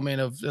this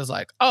moment of just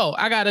like, oh,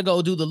 I got to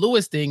go do the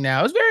Lewis thing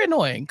now. It's very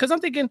annoying because I'm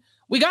thinking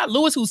we got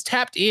Lewis who's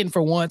tapped in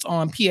for once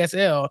on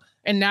PSL,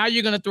 and now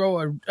you're going to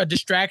throw a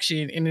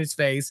distraction in his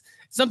face.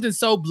 Something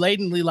so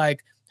blatantly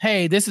like,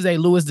 hey, this is a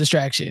Lewis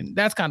distraction.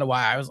 That's kind of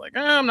why I was like,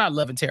 I'm not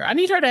loving Tara. I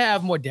need her to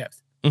have more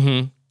depth.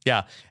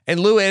 Yeah.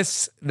 And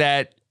Lewis,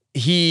 that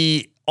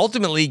he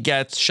ultimately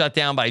gets shut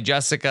down by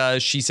Jessica.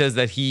 She says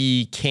that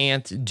he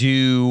can't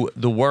do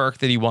the work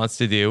that he wants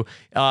to do,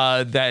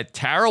 that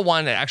Tara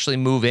wanted to actually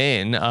move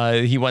in.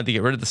 He wanted to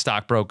get rid of the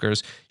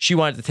stockbrokers. She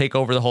wanted to take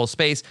over the whole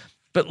space.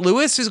 But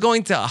Lewis is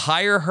going to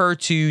hire her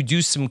to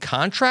do some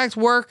contract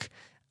work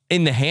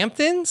in the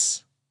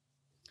Hamptons.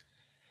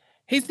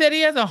 He said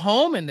he has a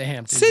home in the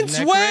Hamptons. Since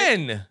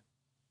when? Correct?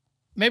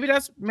 Maybe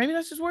that's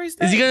just where he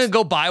stays. Is he gonna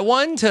go buy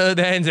one to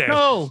the Hamptons?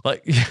 No.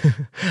 Like,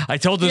 I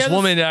told this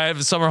woman I have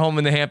a summer home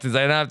in the Hamptons.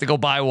 I don't have to go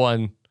buy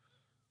one.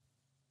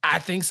 I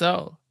think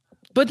so.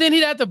 But then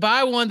he'd have to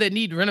buy one that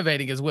need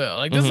renovating as well.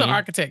 Like, this is an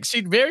architect.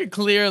 She'd very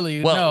clearly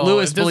know.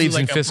 Lewis believes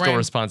in fiscal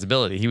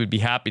responsibility. He would be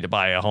happy to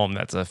buy a home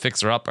that's a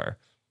fixer-upper.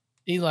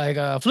 He's like,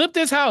 flip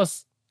this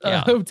house,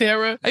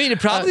 Tara. I mean, it'd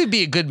probably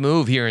be a good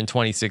move here in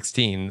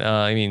 2016.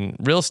 I mean,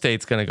 real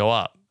estate's going to go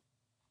up.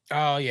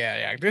 Oh,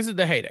 yeah. This is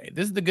the heyday.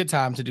 This is the good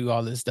time to do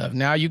all this stuff.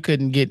 Now you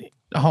couldn't get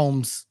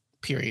homes,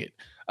 period.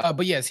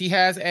 But yes, he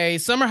has a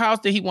summer house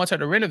that he wants her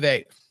to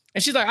renovate.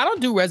 And she's like, I don't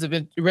do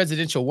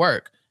residential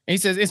work. And he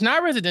says, it's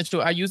not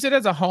residential. I use it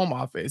as a home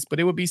office,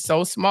 but it would be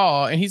so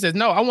small. And he says,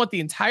 no, I want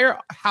the entire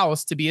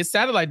house to be a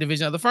satellite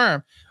division of the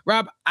firm.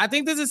 Rob, I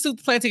think this is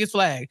planting his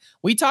flag.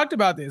 We talked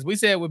about this. We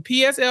said when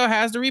PSL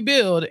has to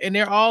rebuild and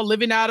they're all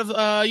living out of,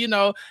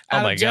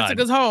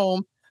 Jessica's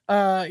home,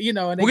 and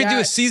we're going to do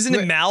a season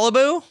in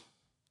Malibu.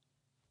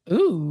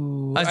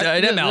 Ooh. In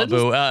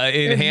Malibu,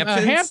 in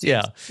Hamptons.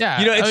 Yeah.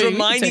 It's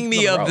reminding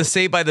me of the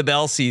Saved by the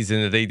Bell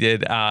season that they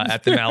did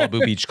at the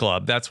Malibu Beach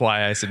Club. That's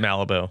why I said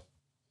Malibu.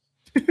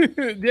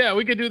 Yeah,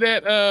 we could do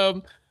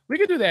that. We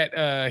could do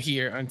that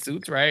here on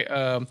Suits, right?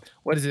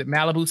 What is it?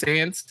 Malibu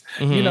Sands.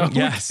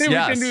 Yes.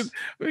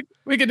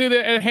 We could do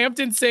the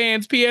Hampton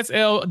Sands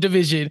PSL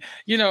division.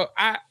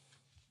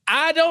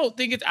 I don't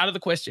think it's out of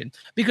the question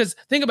because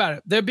think about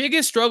it. Their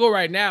biggest struggle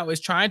right now is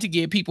trying to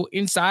get people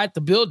inside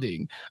the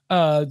building.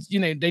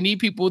 They need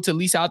people to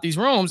lease out these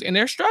rooms and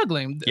they're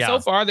struggling. Yeah. So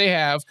far, they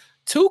have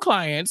 2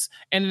 clients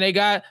and they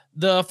got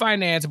the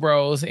finance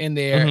bros in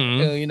there,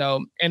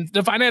 and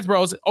the finance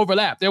bros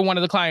overlap. They're one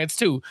of the clients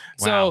too.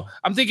 Wow. So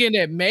I'm thinking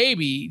that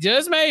maybe,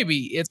 just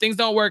maybe, if things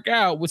don't work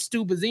out with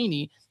Stu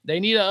Bazzini, they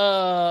need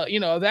a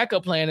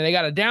backup plan and they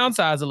got to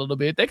downsize a little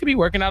bit. They could be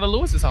working out of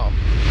Lewis's home.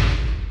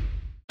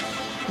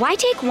 Why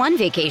take one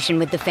vacation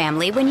with the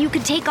family when you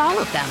could take all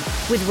of them?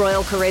 With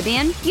Royal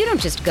Caribbean, you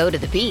don't just go to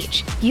the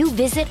beach. You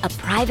visit a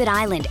private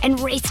island and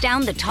race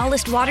down the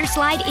tallest water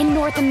slide in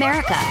North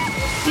America.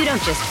 You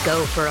don't just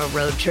go for a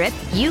road trip.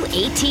 You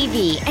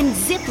ATV and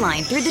zip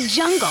line through the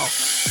jungle.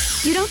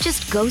 You don't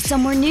just go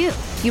somewhere new.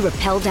 You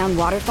rappel down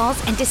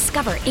waterfalls and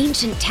discover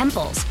ancient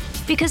temples.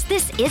 Because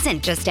this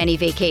isn't just any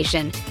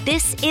vacation.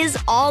 This is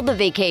all the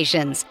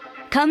vacations.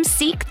 Come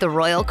seek the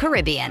Royal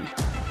Caribbean.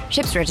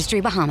 Ships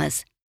Registry,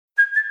 Bahamas.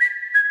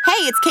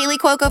 Hey, it's Kaylee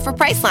Cuoco for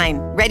Priceline.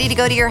 Ready to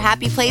go to your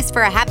happy place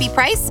for a happy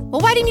price? Well,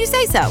 why didn't you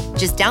say so?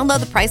 Just download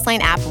the Priceline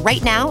app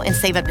right now and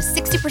save up to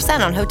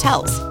 60% on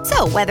hotels.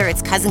 So whether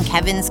it's Cousin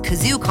Kevin's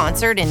Kazoo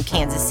Concert in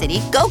Kansas City,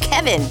 go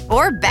Kevin,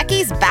 or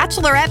Becky's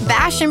Bachelorette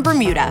Bash in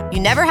Bermuda, you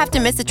never have to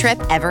miss a trip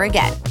ever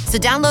again. So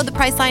download the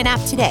Priceline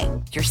app today.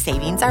 Your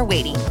savings are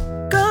waiting.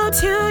 Go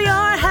to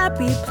your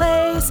happy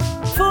place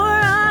for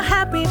a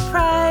happy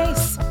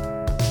price.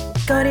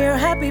 Go to your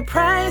happy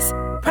price,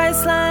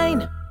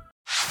 Priceline.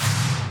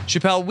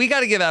 Chappelle, we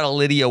got to give out a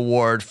Liddy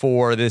Award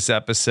for this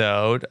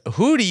episode.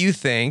 Who do you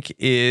think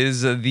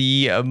is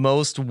the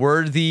most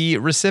worthy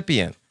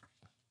recipient?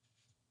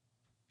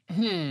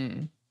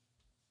 This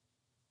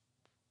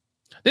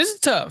is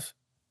tough.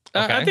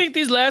 Okay. I think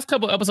these last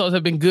couple episodes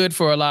have been good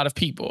for a lot of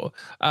people.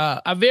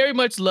 I very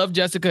much love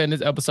Jessica in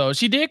this episode.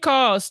 She did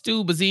call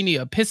Stu Bazzini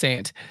a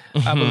pissant,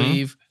 I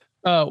believe.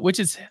 which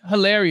is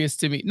hilarious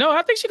to me. No,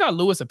 I think she called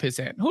Lewis a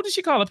pissant. Who did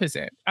she call a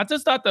pissant? I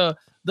just thought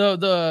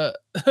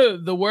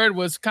the word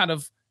was kind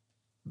of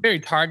very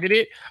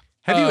targeted.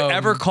 Have you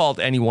ever called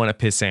anyone a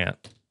pissant?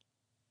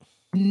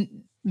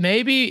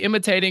 Maybe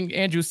imitating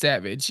Andrew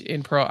Savage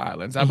in Pearl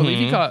Islands. I believe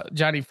he called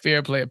Johnny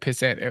Fairplay a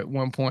pissant at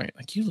one point.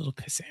 Like, you little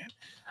pissant.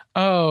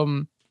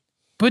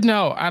 But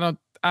no, I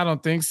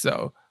don't think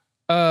so.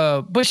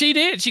 But she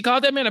did. She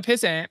called that man a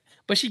pissant,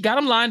 but she got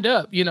him lined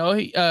up. You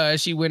know,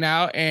 she went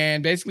out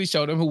and basically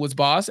showed him who was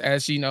boss,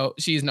 as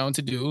she's known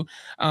to do.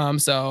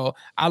 So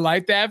I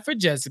like that for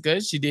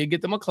Jessica. She did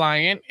get them a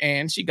client,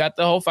 and she got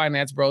the whole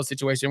finance bro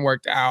situation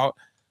worked out.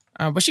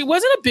 But she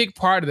wasn't a big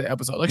part of the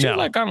episode. Like, she was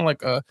like kind of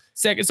like a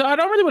second. So I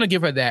don't really want to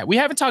give her that. We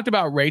haven't talked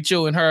about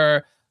Rachel and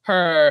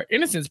her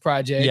Innocence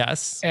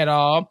Project at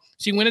all.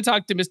 She went and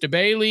talked to Mr.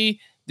 Bailey.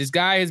 This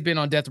guy has been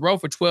on death row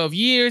for 12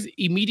 years.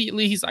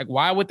 Immediately, he's like,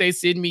 why would they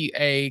send me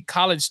a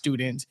college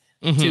student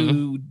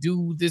to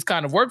do this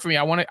kind of work for me?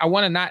 I want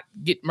to not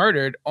get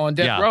murdered on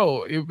death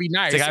row. It would be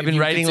nice. It's like, I've been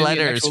writing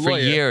letters for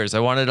years.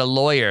 I wanted a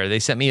lawyer. They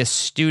sent me a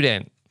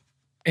student.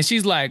 And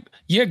she's like,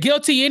 you're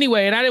guilty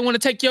anyway, and I didn't want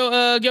to take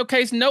your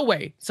case no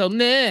way. So,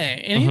 nah.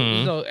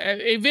 And so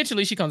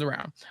eventually she comes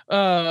around.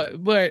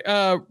 But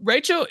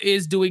Rachel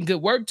is doing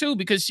good work, too,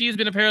 because she's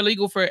been a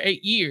paralegal for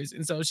 8 years.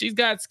 And so she's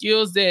got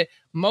skills that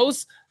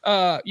most,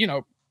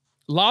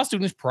 law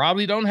students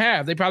probably don't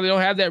have. They probably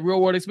don't have that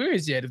real world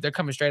experience yet if they're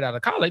coming straight out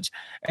of college.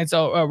 And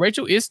so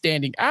Rachel is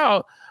standing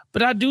out.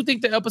 But I do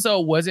think the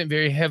episode wasn't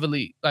very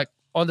heavily, like,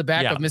 on the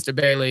back of Mr.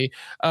 Bailey.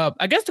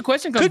 I guess the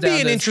question comes down to... Could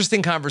be an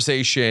interesting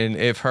conversation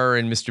if her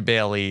and Mr.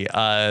 Bailey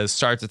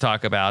start to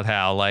talk about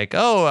how, like,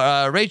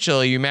 Rachel,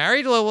 are you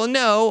married? Well,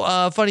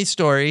 no. Funny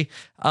story.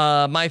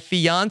 My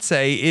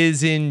fiance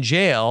is in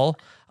jail.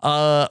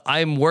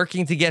 I'm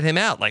working to get him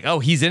out. Like, oh,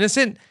 he's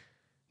innocent?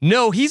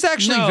 No, he's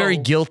actually very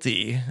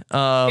guilty.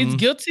 He's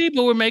guilty,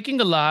 but we're making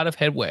a lot of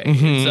headway.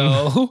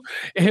 So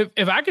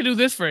if I could do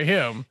this for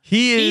him,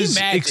 he is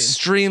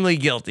extremely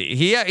guilty.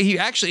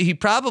 He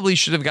probably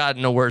should have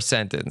gotten a worse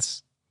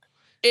sentence.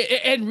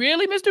 And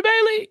really, Mr.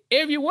 Bailey,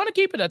 if you want to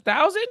keep it a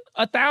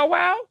thou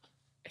wow,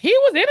 he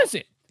was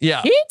innocent.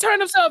 Yeah, he turned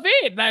himself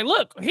in. Like,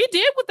 look, he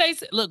did what they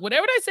said. Look,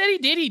 whatever they said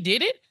he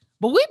did it.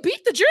 But we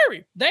beat the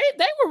jury. They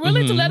were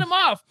willing to let him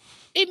off.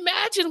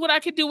 Imagine what I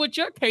could do with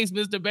your case,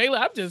 Mr. Bailey.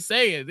 I'm just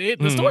saying.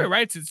 The story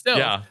writes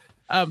itself.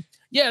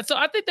 Yeah. So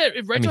I think that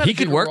if Rachel he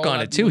could work on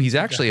it too. He's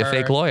actually a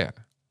fake lawyer.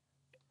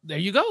 There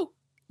you go.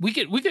 We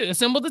could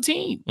assemble the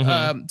team.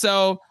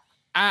 So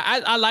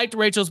I liked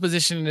Rachel's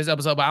position in this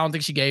episode, but I don't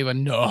think she gave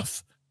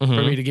enough for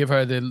me to give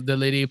her the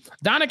lady.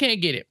 Donna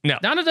can't get it. No.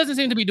 Donna doesn't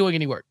seem to be doing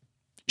any work.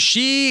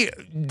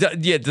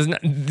 Does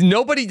not.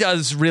 Nobody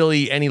does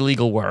really any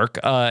legal work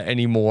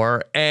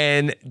anymore.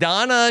 And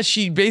Donna,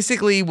 she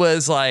basically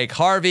was like,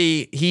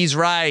 Harvey, he's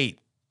right.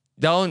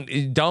 Don't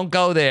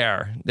go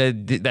there.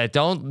 That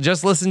don't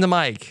just listen to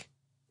Mike.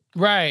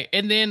 Right.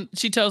 And then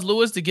she tells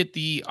Lewis to get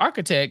the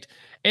architect.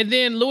 And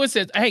then Lewis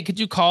says, hey, could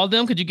you call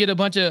them? Could you get a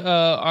bunch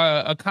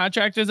of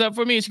contractors up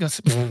for me? And she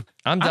goes,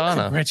 I'm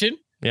Donna. Gretchen.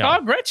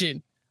 Call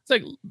Gretchen. It's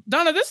like,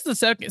 Donna, this is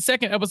the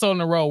second episode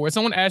in a row where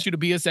someone asks you to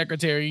be a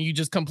secretary and you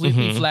just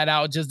completely flat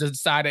out just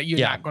decide that you're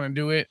not going to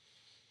do it.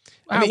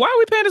 Why are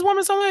we paying this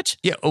woman so much?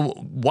 Yeah.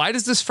 Why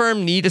does this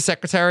firm need a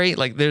secretary?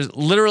 Like, there's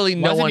literally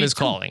no one is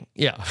calling.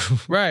 Yeah.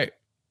 Right.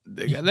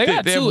 They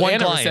got two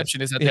and a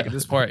receptionist, I think, at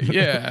this point.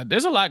 Yeah.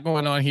 There's a lot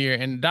going on here,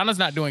 and Donna's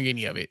not doing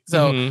any of it.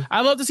 So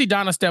I'd love to see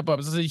Donna step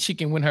up so she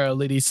can win her a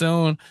Liddy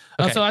soon.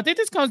 So I think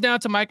this comes down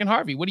to Mike and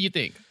Harvey. What do you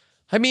think?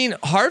 I mean,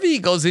 Harvey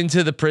goes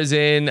into the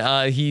prison.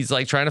 He's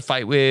like trying to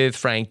fight with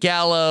Frank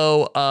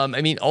Gallo.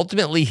 I mean,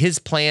 ultimately, his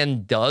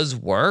plan does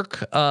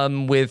work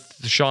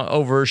with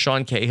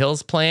Sean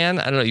Cahill's plan.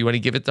 I don't know. You want to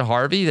give it to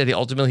Harvey that he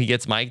ultimately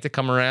gets Mike to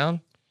come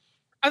around?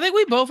 I think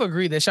we both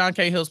agree that Sean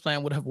Cahill's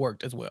plan would have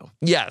worked as well.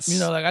 Yes. You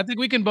know, like, I think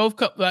we can both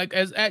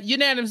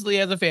unanimously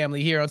as a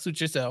family here on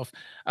Suit Yourself.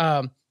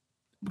 Sean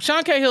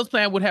Cahill's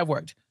plan would have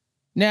worked.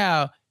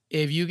 Now,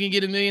 if you can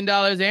get $1 million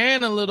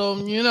and a little,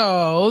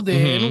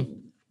 then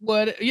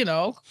what,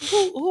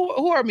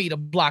 who are me to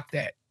block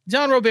that?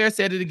 John Robert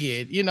said it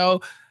again.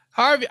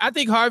 Harvey, I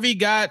think Harvey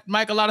got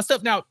Mike a lot of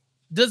stuff. Now,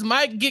 does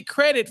Mike get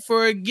credit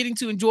for getting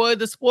to enjoy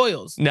the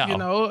spoils?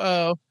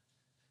 No.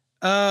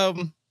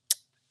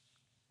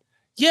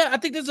 Yeah, I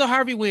think this is a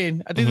Harvey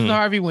win.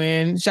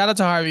 Shout out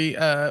to Harvey.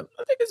 I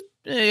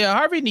think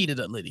Harvey needed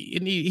a Liddy.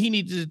 He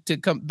needed to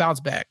come bounce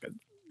back. It's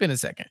been a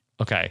second.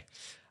 Okay.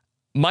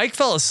 Mike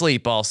fell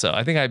asleep also.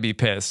 I think I'd be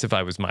pissed if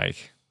I was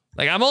Mike.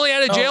 Like, I'm only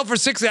out of jail for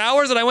 6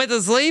 hours and I went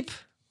to sleep?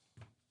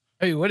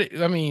 Hey,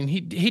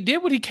 he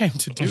did what he came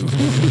to do.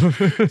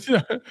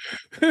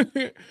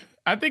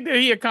 I think that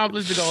he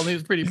accomplished the goal. He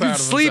was pretty proud of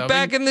himself. Sleep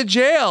back in the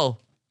jail.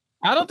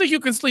 I don't think you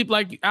can sleep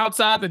like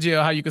outside the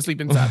jail how you can sleep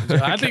inside the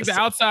jail. I think the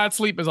outside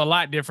sleep is a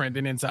lot different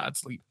than inside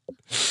sleep.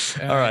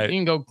 All right. You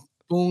can go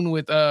spoon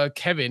with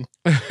Kevin.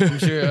 I'm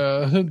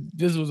sure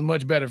this was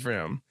much better for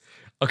him.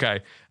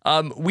 Okay.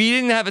 We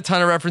didn't have a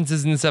ton of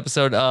references in this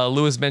episode.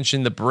 Lewis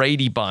mentioned the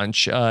Brady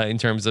Bunch in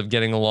terms of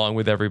getting along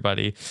with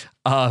everybody.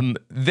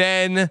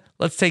 Then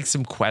let's take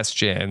some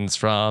questions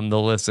from the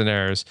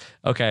listeners.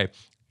 Okay.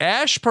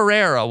 Ash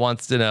Pereira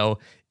wants to know,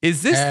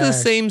 is this the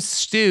same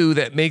stew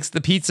that makes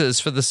the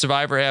pizzas for the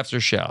Survivor after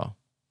show?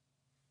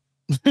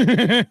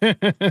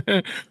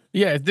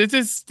 Yes, this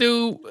is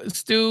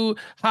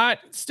hot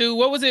stew.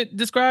 What was it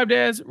described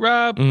as,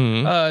 Rob?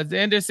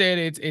 Xander said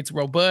it's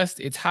robust,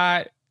 it's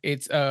hot,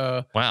 it's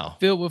wow,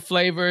 filled with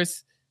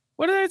flavors.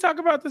 What do they talk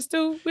about the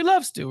stew? We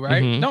love stew,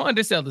 right? Don't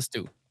undersell the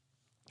stew.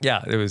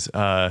 Yeah, it was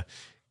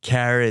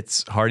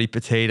carrots, hearty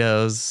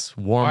potatoes,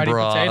 warm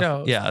broth.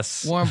 Potatoes.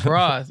 Yes. Warm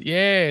broth.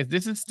 Yes,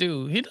 this is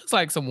stew. He looks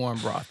like some warm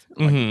broth.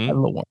 Like a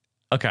little warm.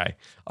 Okay.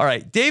 All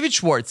right. David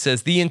Schwartz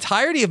says, the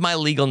entirety of my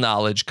legal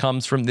knowledge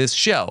comes from this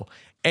show.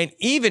 And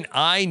even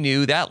I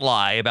knew that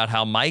lie about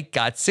how Mike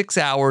got 6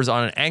 hours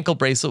on an ankle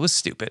bracelet was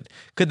stupid.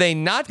 Could they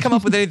not come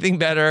up with anything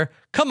better?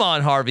 Come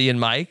on, Harvey and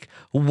Mike.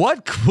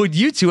 What would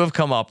you two have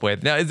come up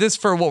with? Now, is this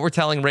for what we're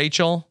telling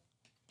Rachel?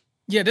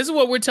 Yeah, this is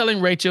what we're telling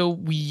Rachel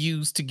we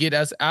used to get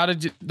us out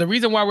of the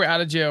reason why we're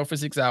out of jail for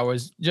 6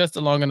 hours, just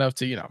long enough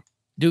to,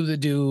 do the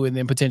do and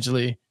then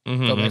potentially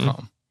go back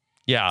home.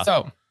 Yeah.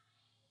 So,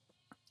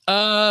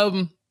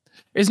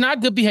 it's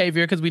not good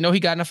behavior because we know he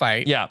got in a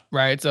fight. Yeah.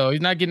 Right. So he's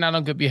not getting out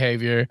on good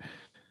behavior.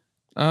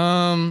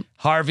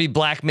 Harvey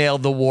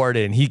blackmailed the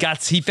warden. He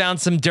found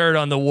some dirt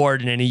on the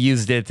warden and he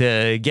used it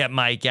to get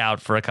Mike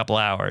out for a couple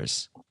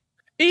hours.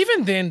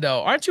 Even then,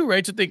 though, aren't you,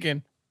 Rachel,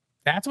 thinking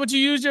that's what you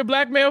used your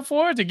blackmail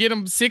for, to get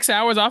him 6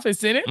 hours off his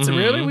sentence?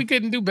 Really? We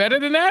couldn't do better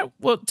than that?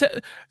 Well,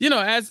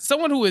 as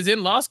someone who is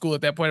in law school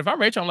at that point, if I'm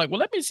Rachel, I'm like, well,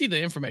 let me see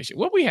the information.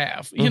 What we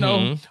have,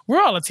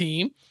 we're all a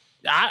team.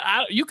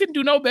 You can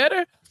do no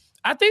better.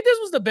 I think this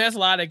was the best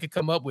lie they could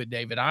come up with,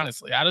 David,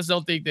 honestly. I just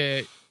don't think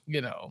that,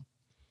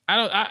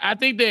 I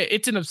think that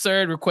it's an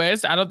absurd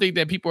request. I don't think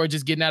that people are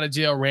just getting out of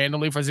jail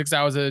randomly for 6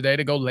 hours of the day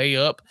to go lay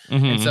up.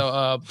 And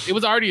so it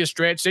was already a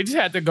stretch. They just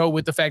had to go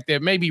with the fact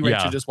that maybe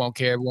Rachel just won't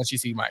care once she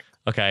see Mike.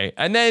 Okay.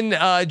 And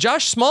then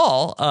Josh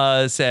Small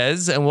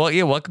says, and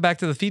welcome back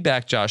to the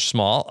feedback, Josh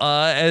Small.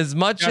 As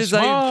much as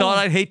I thought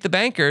I'd hate the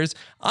bankers,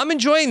 I'm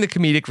enjoying the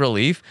comedic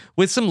relief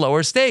with some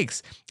lower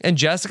stakes. And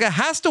Jessica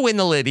has to win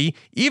the Liddy,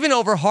 even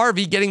over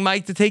Harvey getting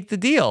Mike to take the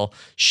deal.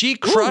 She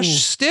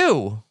crushed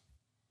Stu.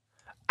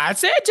 I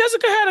said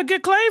Jessica had a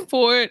good claim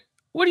for it.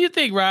 What do you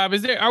think, Rob?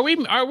 Are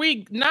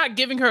we not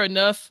giving her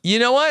enough? You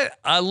know what?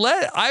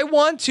 I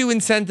want to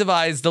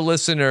incentivize the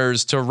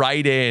listeners to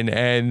write in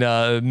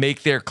and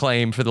make their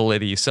claim for the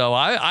Liddy. So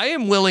I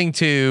am willing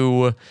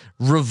to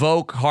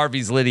revoke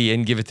Harvey's Liddy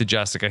and give it to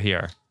Jessica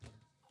here.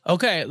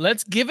 Okay,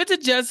 let's give it to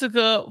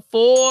Jessica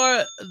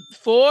for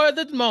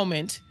the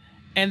moment.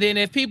 And then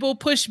if people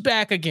push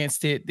back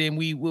against it, then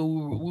we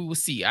will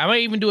see. I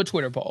might even do a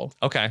Twitter poll.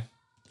 Okay,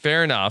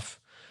 fair enough.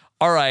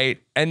 All right.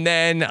 And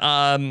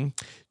then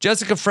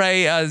Jessica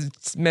Frey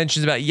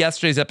mentions about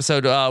yesterday's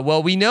episode.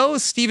 Well, we know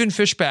Stephen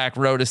Fishback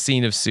wrote a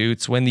scene of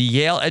Suits when the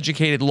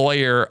Yale-educated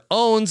lawyer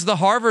owns the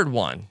Harvard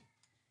one.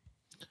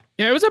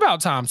 Yeah, it was about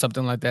time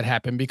something like that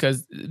happened,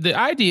 because the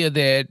idea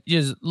that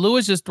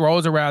Lewis just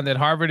throws around that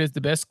Harvard is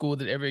the best school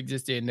that ever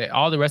existed and that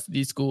all the rest of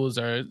these schools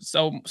are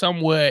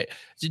somewhat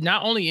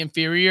not only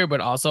inferior,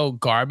 but also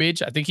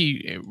garbage. I think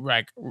he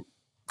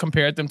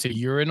compared them to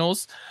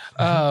urinals.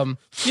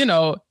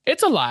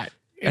 It's a lot.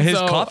 And his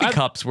coffee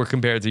cups were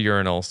compared to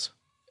urinals.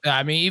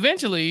 I mean,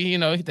 eventually,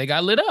 they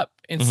got lit up.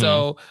 And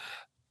so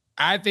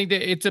I think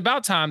that it's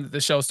about time that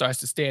the show starts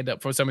to stand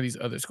up for some of these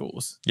other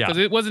schools. Yeah. Because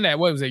it wasn't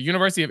what was it?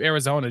 University of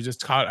Arizona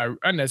just caught an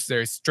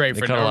unnecessary stray for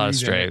no reason. They caught a lot of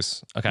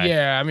strays. Okay.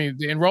 Yeah. I mean,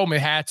 the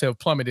enrollment had to have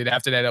plummeted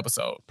after that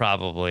episode.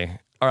 Probably.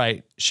 All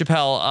right.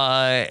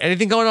 Chappelle,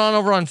 anything going on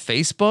over on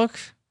Facebook?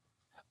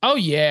 Oh,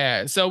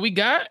 yeah. So we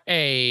got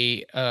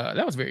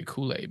that was very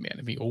Kool-Aid, man.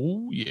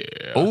 Oh,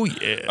 yeah. Oh,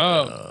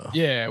 yeah.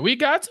 Yeah. We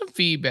got some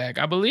feedback.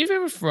 I believe it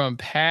was from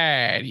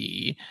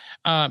Patty.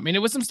 And it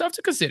was some stuff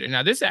to consider.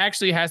 Now, this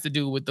actually has to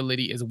do with the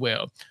Liddy as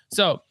well.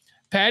 So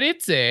Patty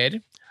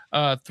said,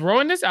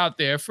 throwing this out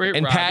there for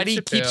And Robin Patty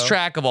Chappelle, keeps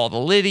track of all the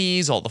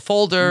Liddies, all the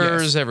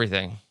folders,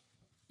 everything.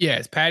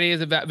 Yes, Patty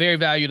is a very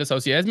valued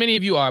associate, as many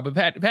of you are, but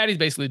Patty's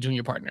basically a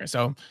junior partner.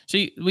 So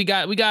we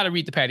got to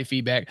read the Patty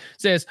feedback.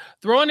 Says,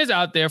 throwing this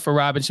out there for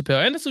Robin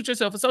Chappelle and the Suit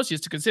Yourself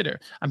associates to consider.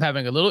 I'm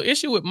having a little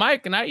issue with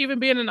Mike not even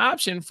being an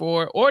option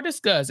for or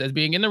discussed as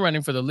being in the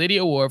running for the Liddy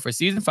Award for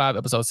season 5,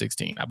 episode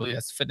 16. I believe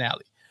that's the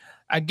finale.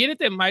 I get it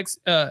that Mike's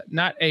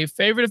not a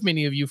favorite of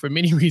many of you for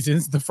many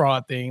reasons. The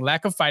fraud thing,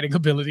 lack of fighting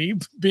ability,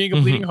 being a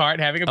bleeding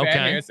heart, having a bad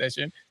hair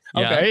session.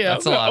 Okay,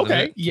 that's a lot of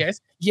it.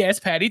 Yes,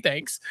 Patty,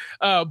 thanks.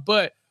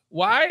 But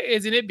why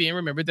isn't it being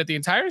remembered that the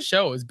entire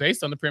show is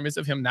based on the premise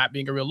of him not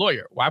being a real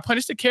lawyer? Why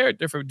punish the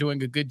character for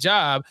doing a good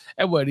job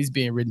at what he's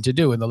being written to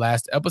do? In the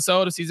last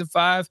episode of season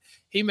 5,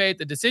 he made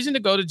the decision to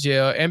go to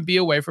jail and be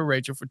away from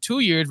Rachel for 2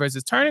 years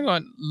versus turning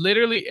on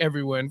literally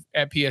everyone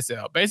at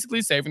PSL,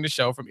 basically saving the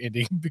show from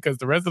ending because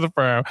the rest of the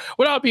firm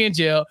would all be in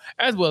jail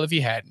as well if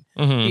he hadn't.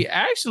 He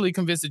actually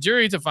convinced the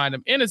jury to find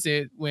him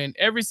innocent when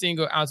every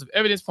single ounce of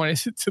evidence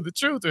pointed to the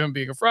truth of him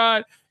being a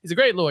fraud. He's a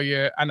great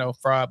lawyer. I know,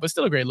 fraud, but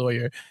still a great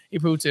lawyer. He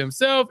proved to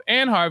himself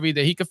and Harvey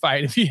that he could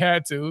fight if he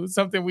had to,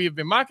 something we have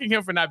been mocking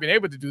him for not being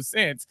able to do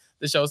since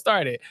the show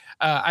started.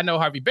 I know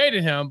Harvey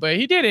baited him, but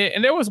he did it,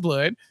 and there was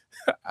blood.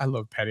 I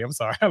love Patty. I'm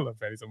sorry. I love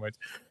Patty so much.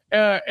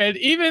 And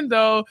even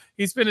though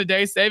he spent a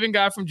day saving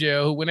God from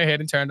jail, who went ahead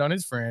and turned on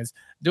his friends,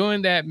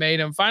 doing that made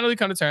him finally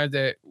come to terms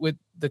that with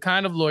the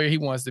kind of lawyer he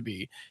wants to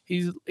be.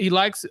 He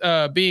likes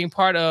being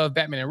part of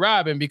Batman and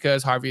Robin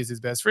because Harvey is his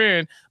best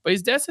friend, but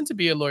he's destined to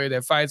be a lawyer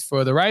that fights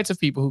for the rights of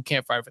people who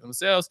can't fight for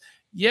themselves.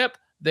 Yep,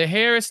 the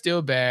hair is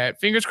still bad.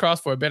 Fingers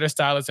crossed for a better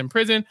stylist in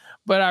prison,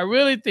 but I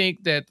really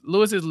think that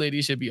Lewis's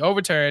Liddy should be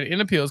overturned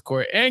in appeals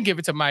court and give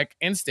it to Mike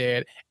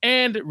instead,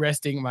 and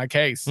resting my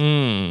case.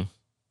 Okay.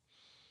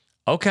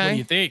 What do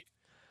you think?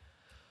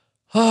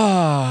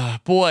 Oh,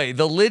 boy.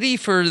 The Liddy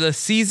for the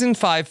season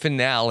 5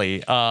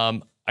 finale.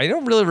 I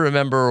don't really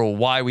remember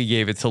why we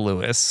gave it to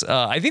Lewis.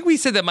 I think we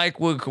said that Mike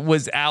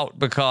was out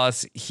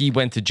because he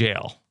went to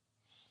jail.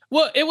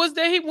 Well, it was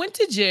that he went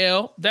to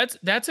jail. That's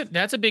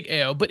a big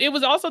L. But it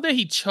was also that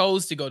he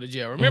chose to go to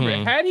jail. Remember,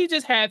 had he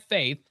just had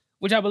faith,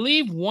 which I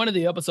believe one of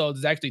the episodes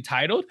is actually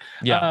titled,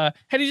 had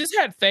he just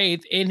had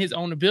faith in his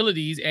own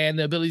abilities and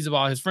the abilities of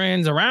all his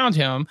friends around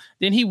him,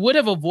 then he would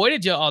have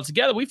avoided jail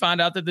altogether. We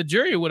found out that the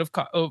jury would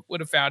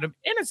have found him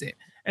innocent.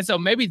 And so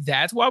maybe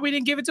that's why we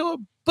didn't give it to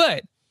him.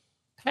 But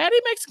Patty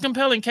makes a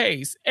compelling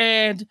case.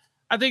 And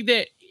I think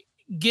that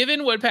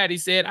given what Patty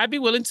said, I'd be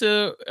willing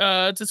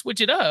to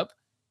switch it up.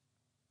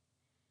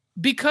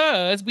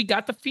 Because we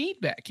got the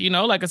feedback,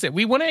 like I said,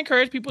 we want to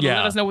encourage people to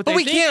let us know what they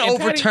think. But we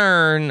can't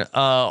overturn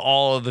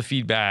all of the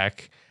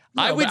feedback.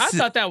 No, I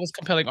thought that was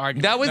compelling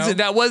argument.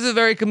 That was a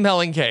very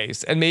compelling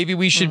case, and maybe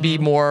we should be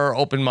more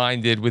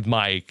open-minded with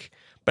Mike.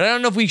 But I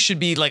don't know if we should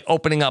be like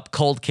opening up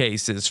cold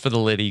cases for the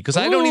Liddy, because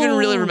I don't even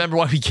really remember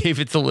why we gave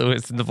it to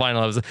Lewis in the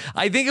final episode.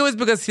 I think it was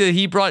because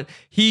he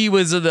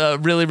was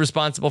really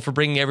responsible for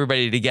bringing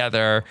everybody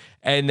together,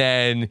 and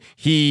then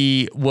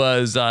he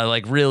was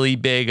like really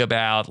big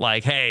about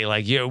like, hey,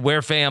 like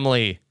we're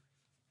family.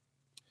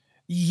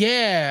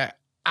 Yeah.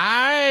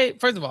 I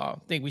first of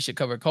all think we should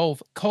cover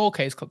cold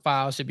case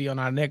files. Should be on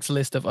our next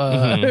list of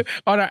on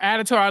our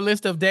added to our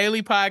list of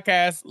daily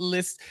podcast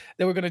lists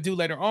that we're gonna do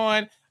later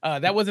on.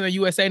 That wasn't a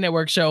USA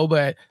Network show,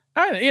 but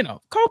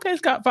cold case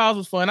files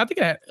was fun. I think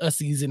it had a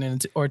season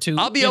or two.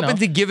 I'll be open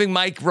to giving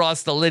Mike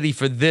Ross the Liddy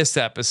for this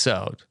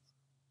episode.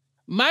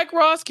 Mike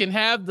Ross can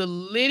have the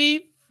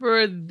Liddy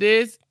for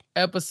this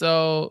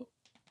episode.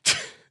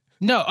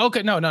 No,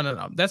 okay, no,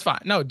 that's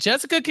fine. No,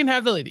 Jessica can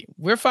have the Liddy.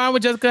 We're fine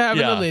with Jessica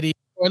having the Liddy.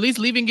 Or at least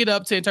leaving it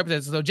up to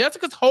interpretation. So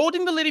Jessica's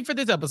holding the Liddy for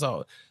this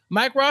episode.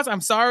 Mike Ross,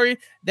 I'm sorry.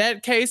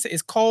 That case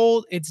is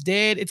cold. It's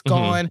dead. It's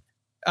gone.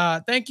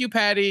 Thank you,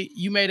 Patty.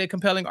 You made a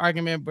compelling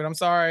argument, but I'm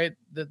sorry.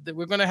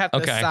 We're going to have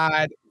to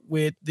side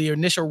with the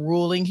initial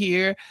ruling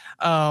here.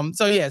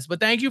 So yes,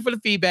 but thank you for the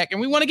feedback. And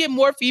we want to get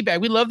more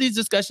feedback. We love these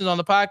discussions on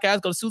the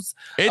podcast. Go to Suits.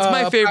 It's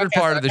my favorite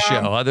part of the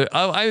show.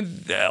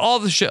 All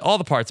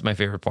the parts are my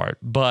favorite part,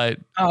 but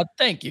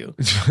thank you.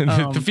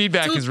 The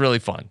feedback is really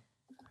fun.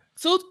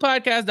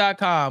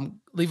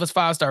 SuitsPodcast.com. Leave us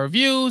 5-star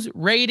reviews,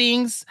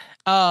 ratings,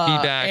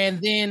 feedback, and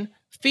then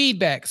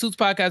feedback.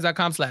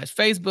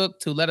 SuitsPodcast.com/Facebook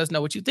to let us know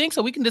what you think,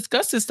 so we can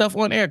discuss this stuff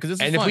on air. Because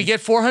if we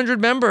get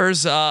 400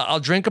 members, I'll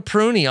drink a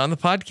pruny on the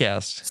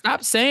podcast.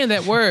 Stop saying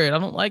that word. I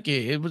don't like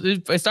it.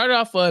 It started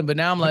off fun, but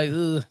now I'm like,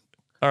 ugh.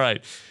 All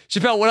right,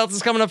 Chappelle, what else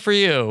is coming up for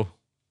you?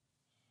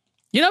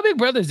 Big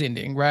Brother's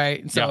ending,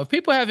 right? So if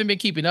people haven't been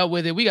keeping up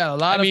with it, we got a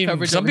lot of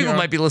coverage. Some people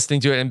might be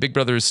listening to it, and Big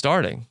Brother is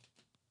starting.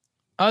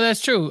 Oh,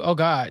 that's true. Oh,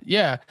 God.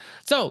 Yeah.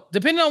 So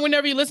depending on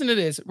whenever you listen to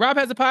this, Rob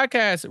has a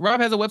podcast.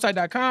 Rob has a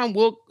website.com.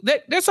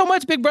 There's so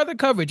much Big Brother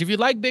coverage. If you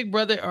like Big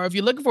Brother, or if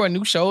you're looking for a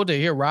new show to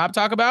hear Rob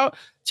talk about,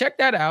 check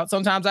that out.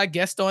 Sometimes I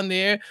guest on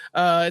there.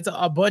 It's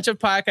a bunch of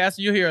podcasts.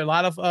 You hear a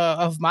lot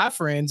of my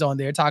friends on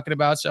there talking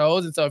about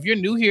shows. And so if you're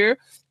new here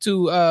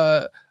to,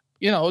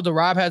 the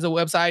Rob has a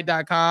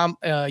website.com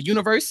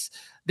universe,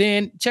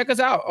 then check us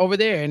out over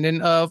there, and then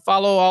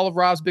follow all of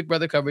Rob's Big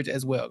Brother coverage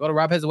as well. Go to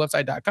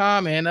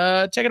robhasawebsite.com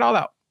and check it all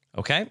out.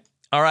 Okay.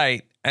 All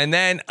right. And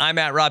then I'm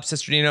at Rob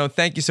Cesternino.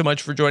 Thank you so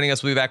much for joining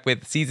us. We'll be back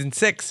with season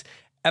 6,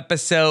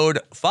 episode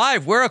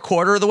 5. We're a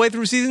quarter of the way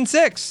through season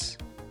 6.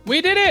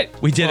 We did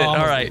it. We did it. All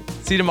right.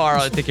 See you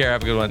tomorrow. Take care.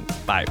 Have a good one.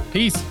 Bye.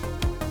 Peace.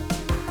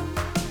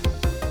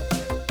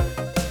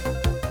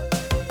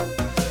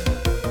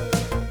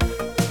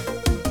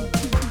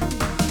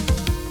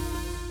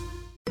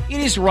 It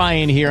is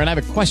Ryan here, and I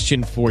have a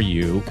question for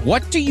you.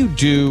 What do you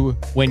do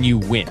when you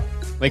win?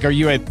 Like, are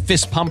you a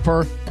fist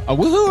pumper, a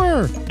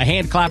woo-hooer, a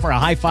hand clapper, a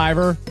high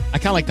fiver? I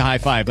kind of like the high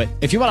five, but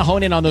if you want to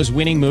hone in on those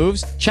winning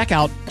moves, check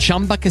out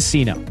Chumba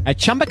Casino. At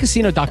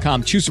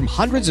ChumbaCasino.com, choose from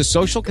hundreds of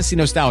social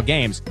casino style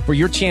games for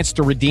your chance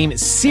to redeem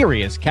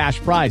serious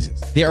cash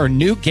prizes. There are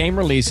new game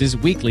releases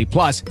weekly,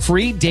 plus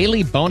free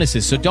daily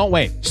bonuses. So don't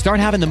wait. Start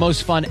having the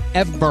most fun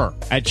ever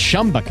at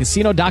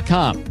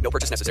ChumbaCasino.com. No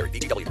purchase necessary.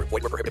 VGW. Void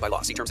were prohibited by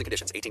law. See terms and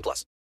conditions.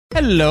 18+.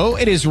 Hello,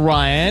 it is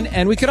Ryan,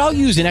 and we could all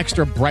use an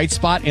extra bright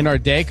spot in our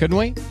day, couldn't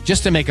we?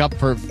 Just to make up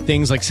for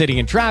things like sitting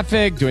in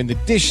traffic, doing the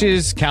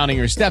dishes, counting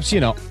your steps,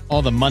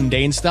 all the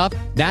mundane stuff.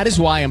 That is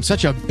why I'm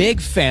such a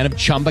big fan of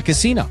Chumba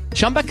Casino.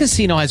 Chumba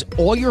Casino has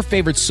all your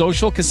favorite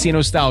social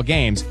casino style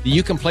games that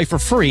you can play for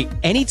free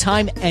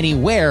anytime,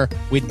 anywhere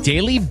with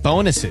daily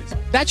bonuses.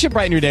 That should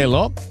brighten your day a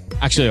little.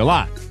 Actually, a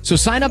lot. So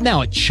sign up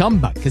now at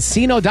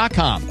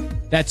ChumbaCasino.com.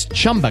 That's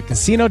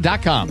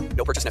ChumbaCasino.com.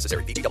 No purchase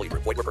necessary. VGW.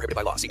 Void were prohibited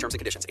by law. See terms and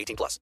conditions.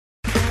 18+.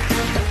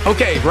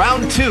 Okay,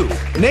 round two.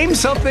 Name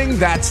something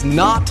that's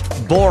not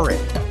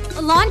boring.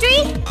 A laundry?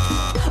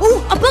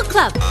 Ooh, a book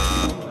club.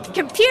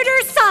 Computer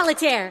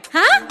solitaire,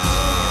 huh?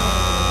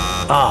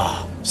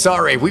 Ah,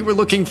 sorry. We were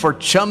looking for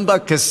Chumba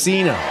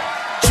Casino.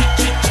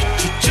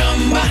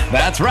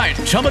 That's right.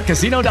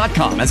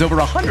 ChumbaCasino.com has over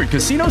 100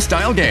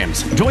 casino-style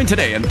games. Join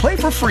today and play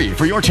for free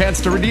for your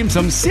chance to redeem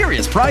some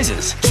serious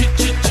prizes.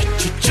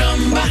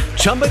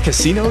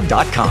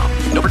 ChumbaCasino.com.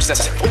 No purchase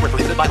necessary. Void were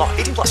prohibited by law.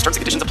 18+. Terms and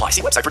conditions apply.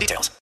 See website for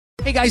details.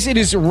 Hey guys, it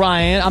is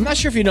Ryan. I'm not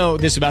sure if you know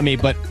this about me,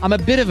 but I'm a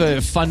bit of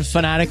a fun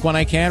fanatic when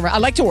I can. I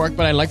like to work,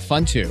 but I like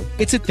fun too.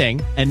 It's a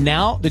thing. And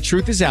now the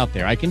truth is out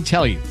there. I can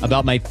tell you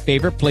about my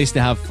favorite place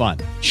to have fun.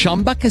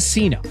 Chumba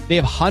Casino. They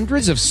have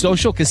hundreds of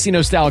social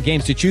casino style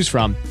games to choose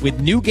from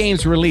with new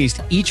games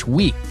released each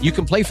week. You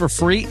can play for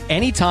free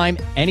anytime,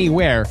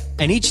 anywhere.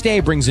 And each day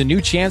brings a new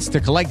chance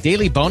to collect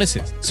daily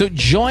bonuses. So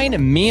join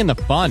me in the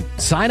fun.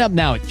 Sign up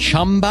now at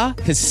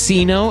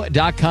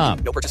ChumbaCasino.com.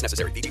 No purchase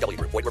necessary. VGW.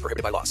 Void were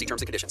prohibited by law. See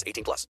terms and conditions.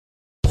 18+.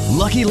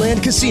 Lucky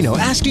Land Casino,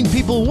 asking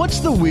people, what's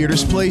the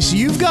weirdest place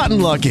you've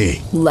gotten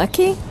lucky?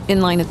 Lucky?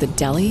 In line at the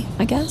deli,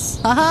 I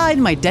guess? Aha,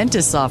 in my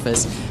dentist's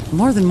office.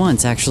 More than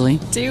once, actually.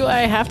 Do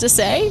I have to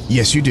say?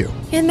 Yes, you do.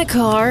 In the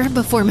car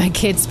before my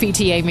kids'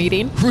 PTA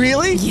meeting.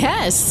 Really?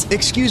 Yes.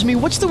 Excuse me,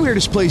 what's the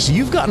weirdest place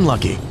you've gotten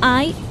lucky?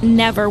 I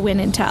never win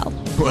and tell.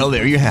 Well,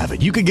 there you have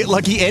it. You can get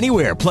lucky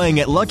anywhere, playing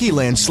at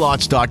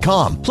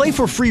LuckyLandSlots.com. Play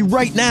for free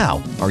right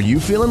now. Are you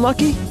feeling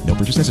lucky? No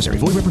purchase necessary.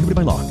 Void where prohibited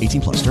by law.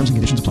 18+. Terms and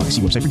conditions apply.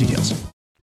 See website for details.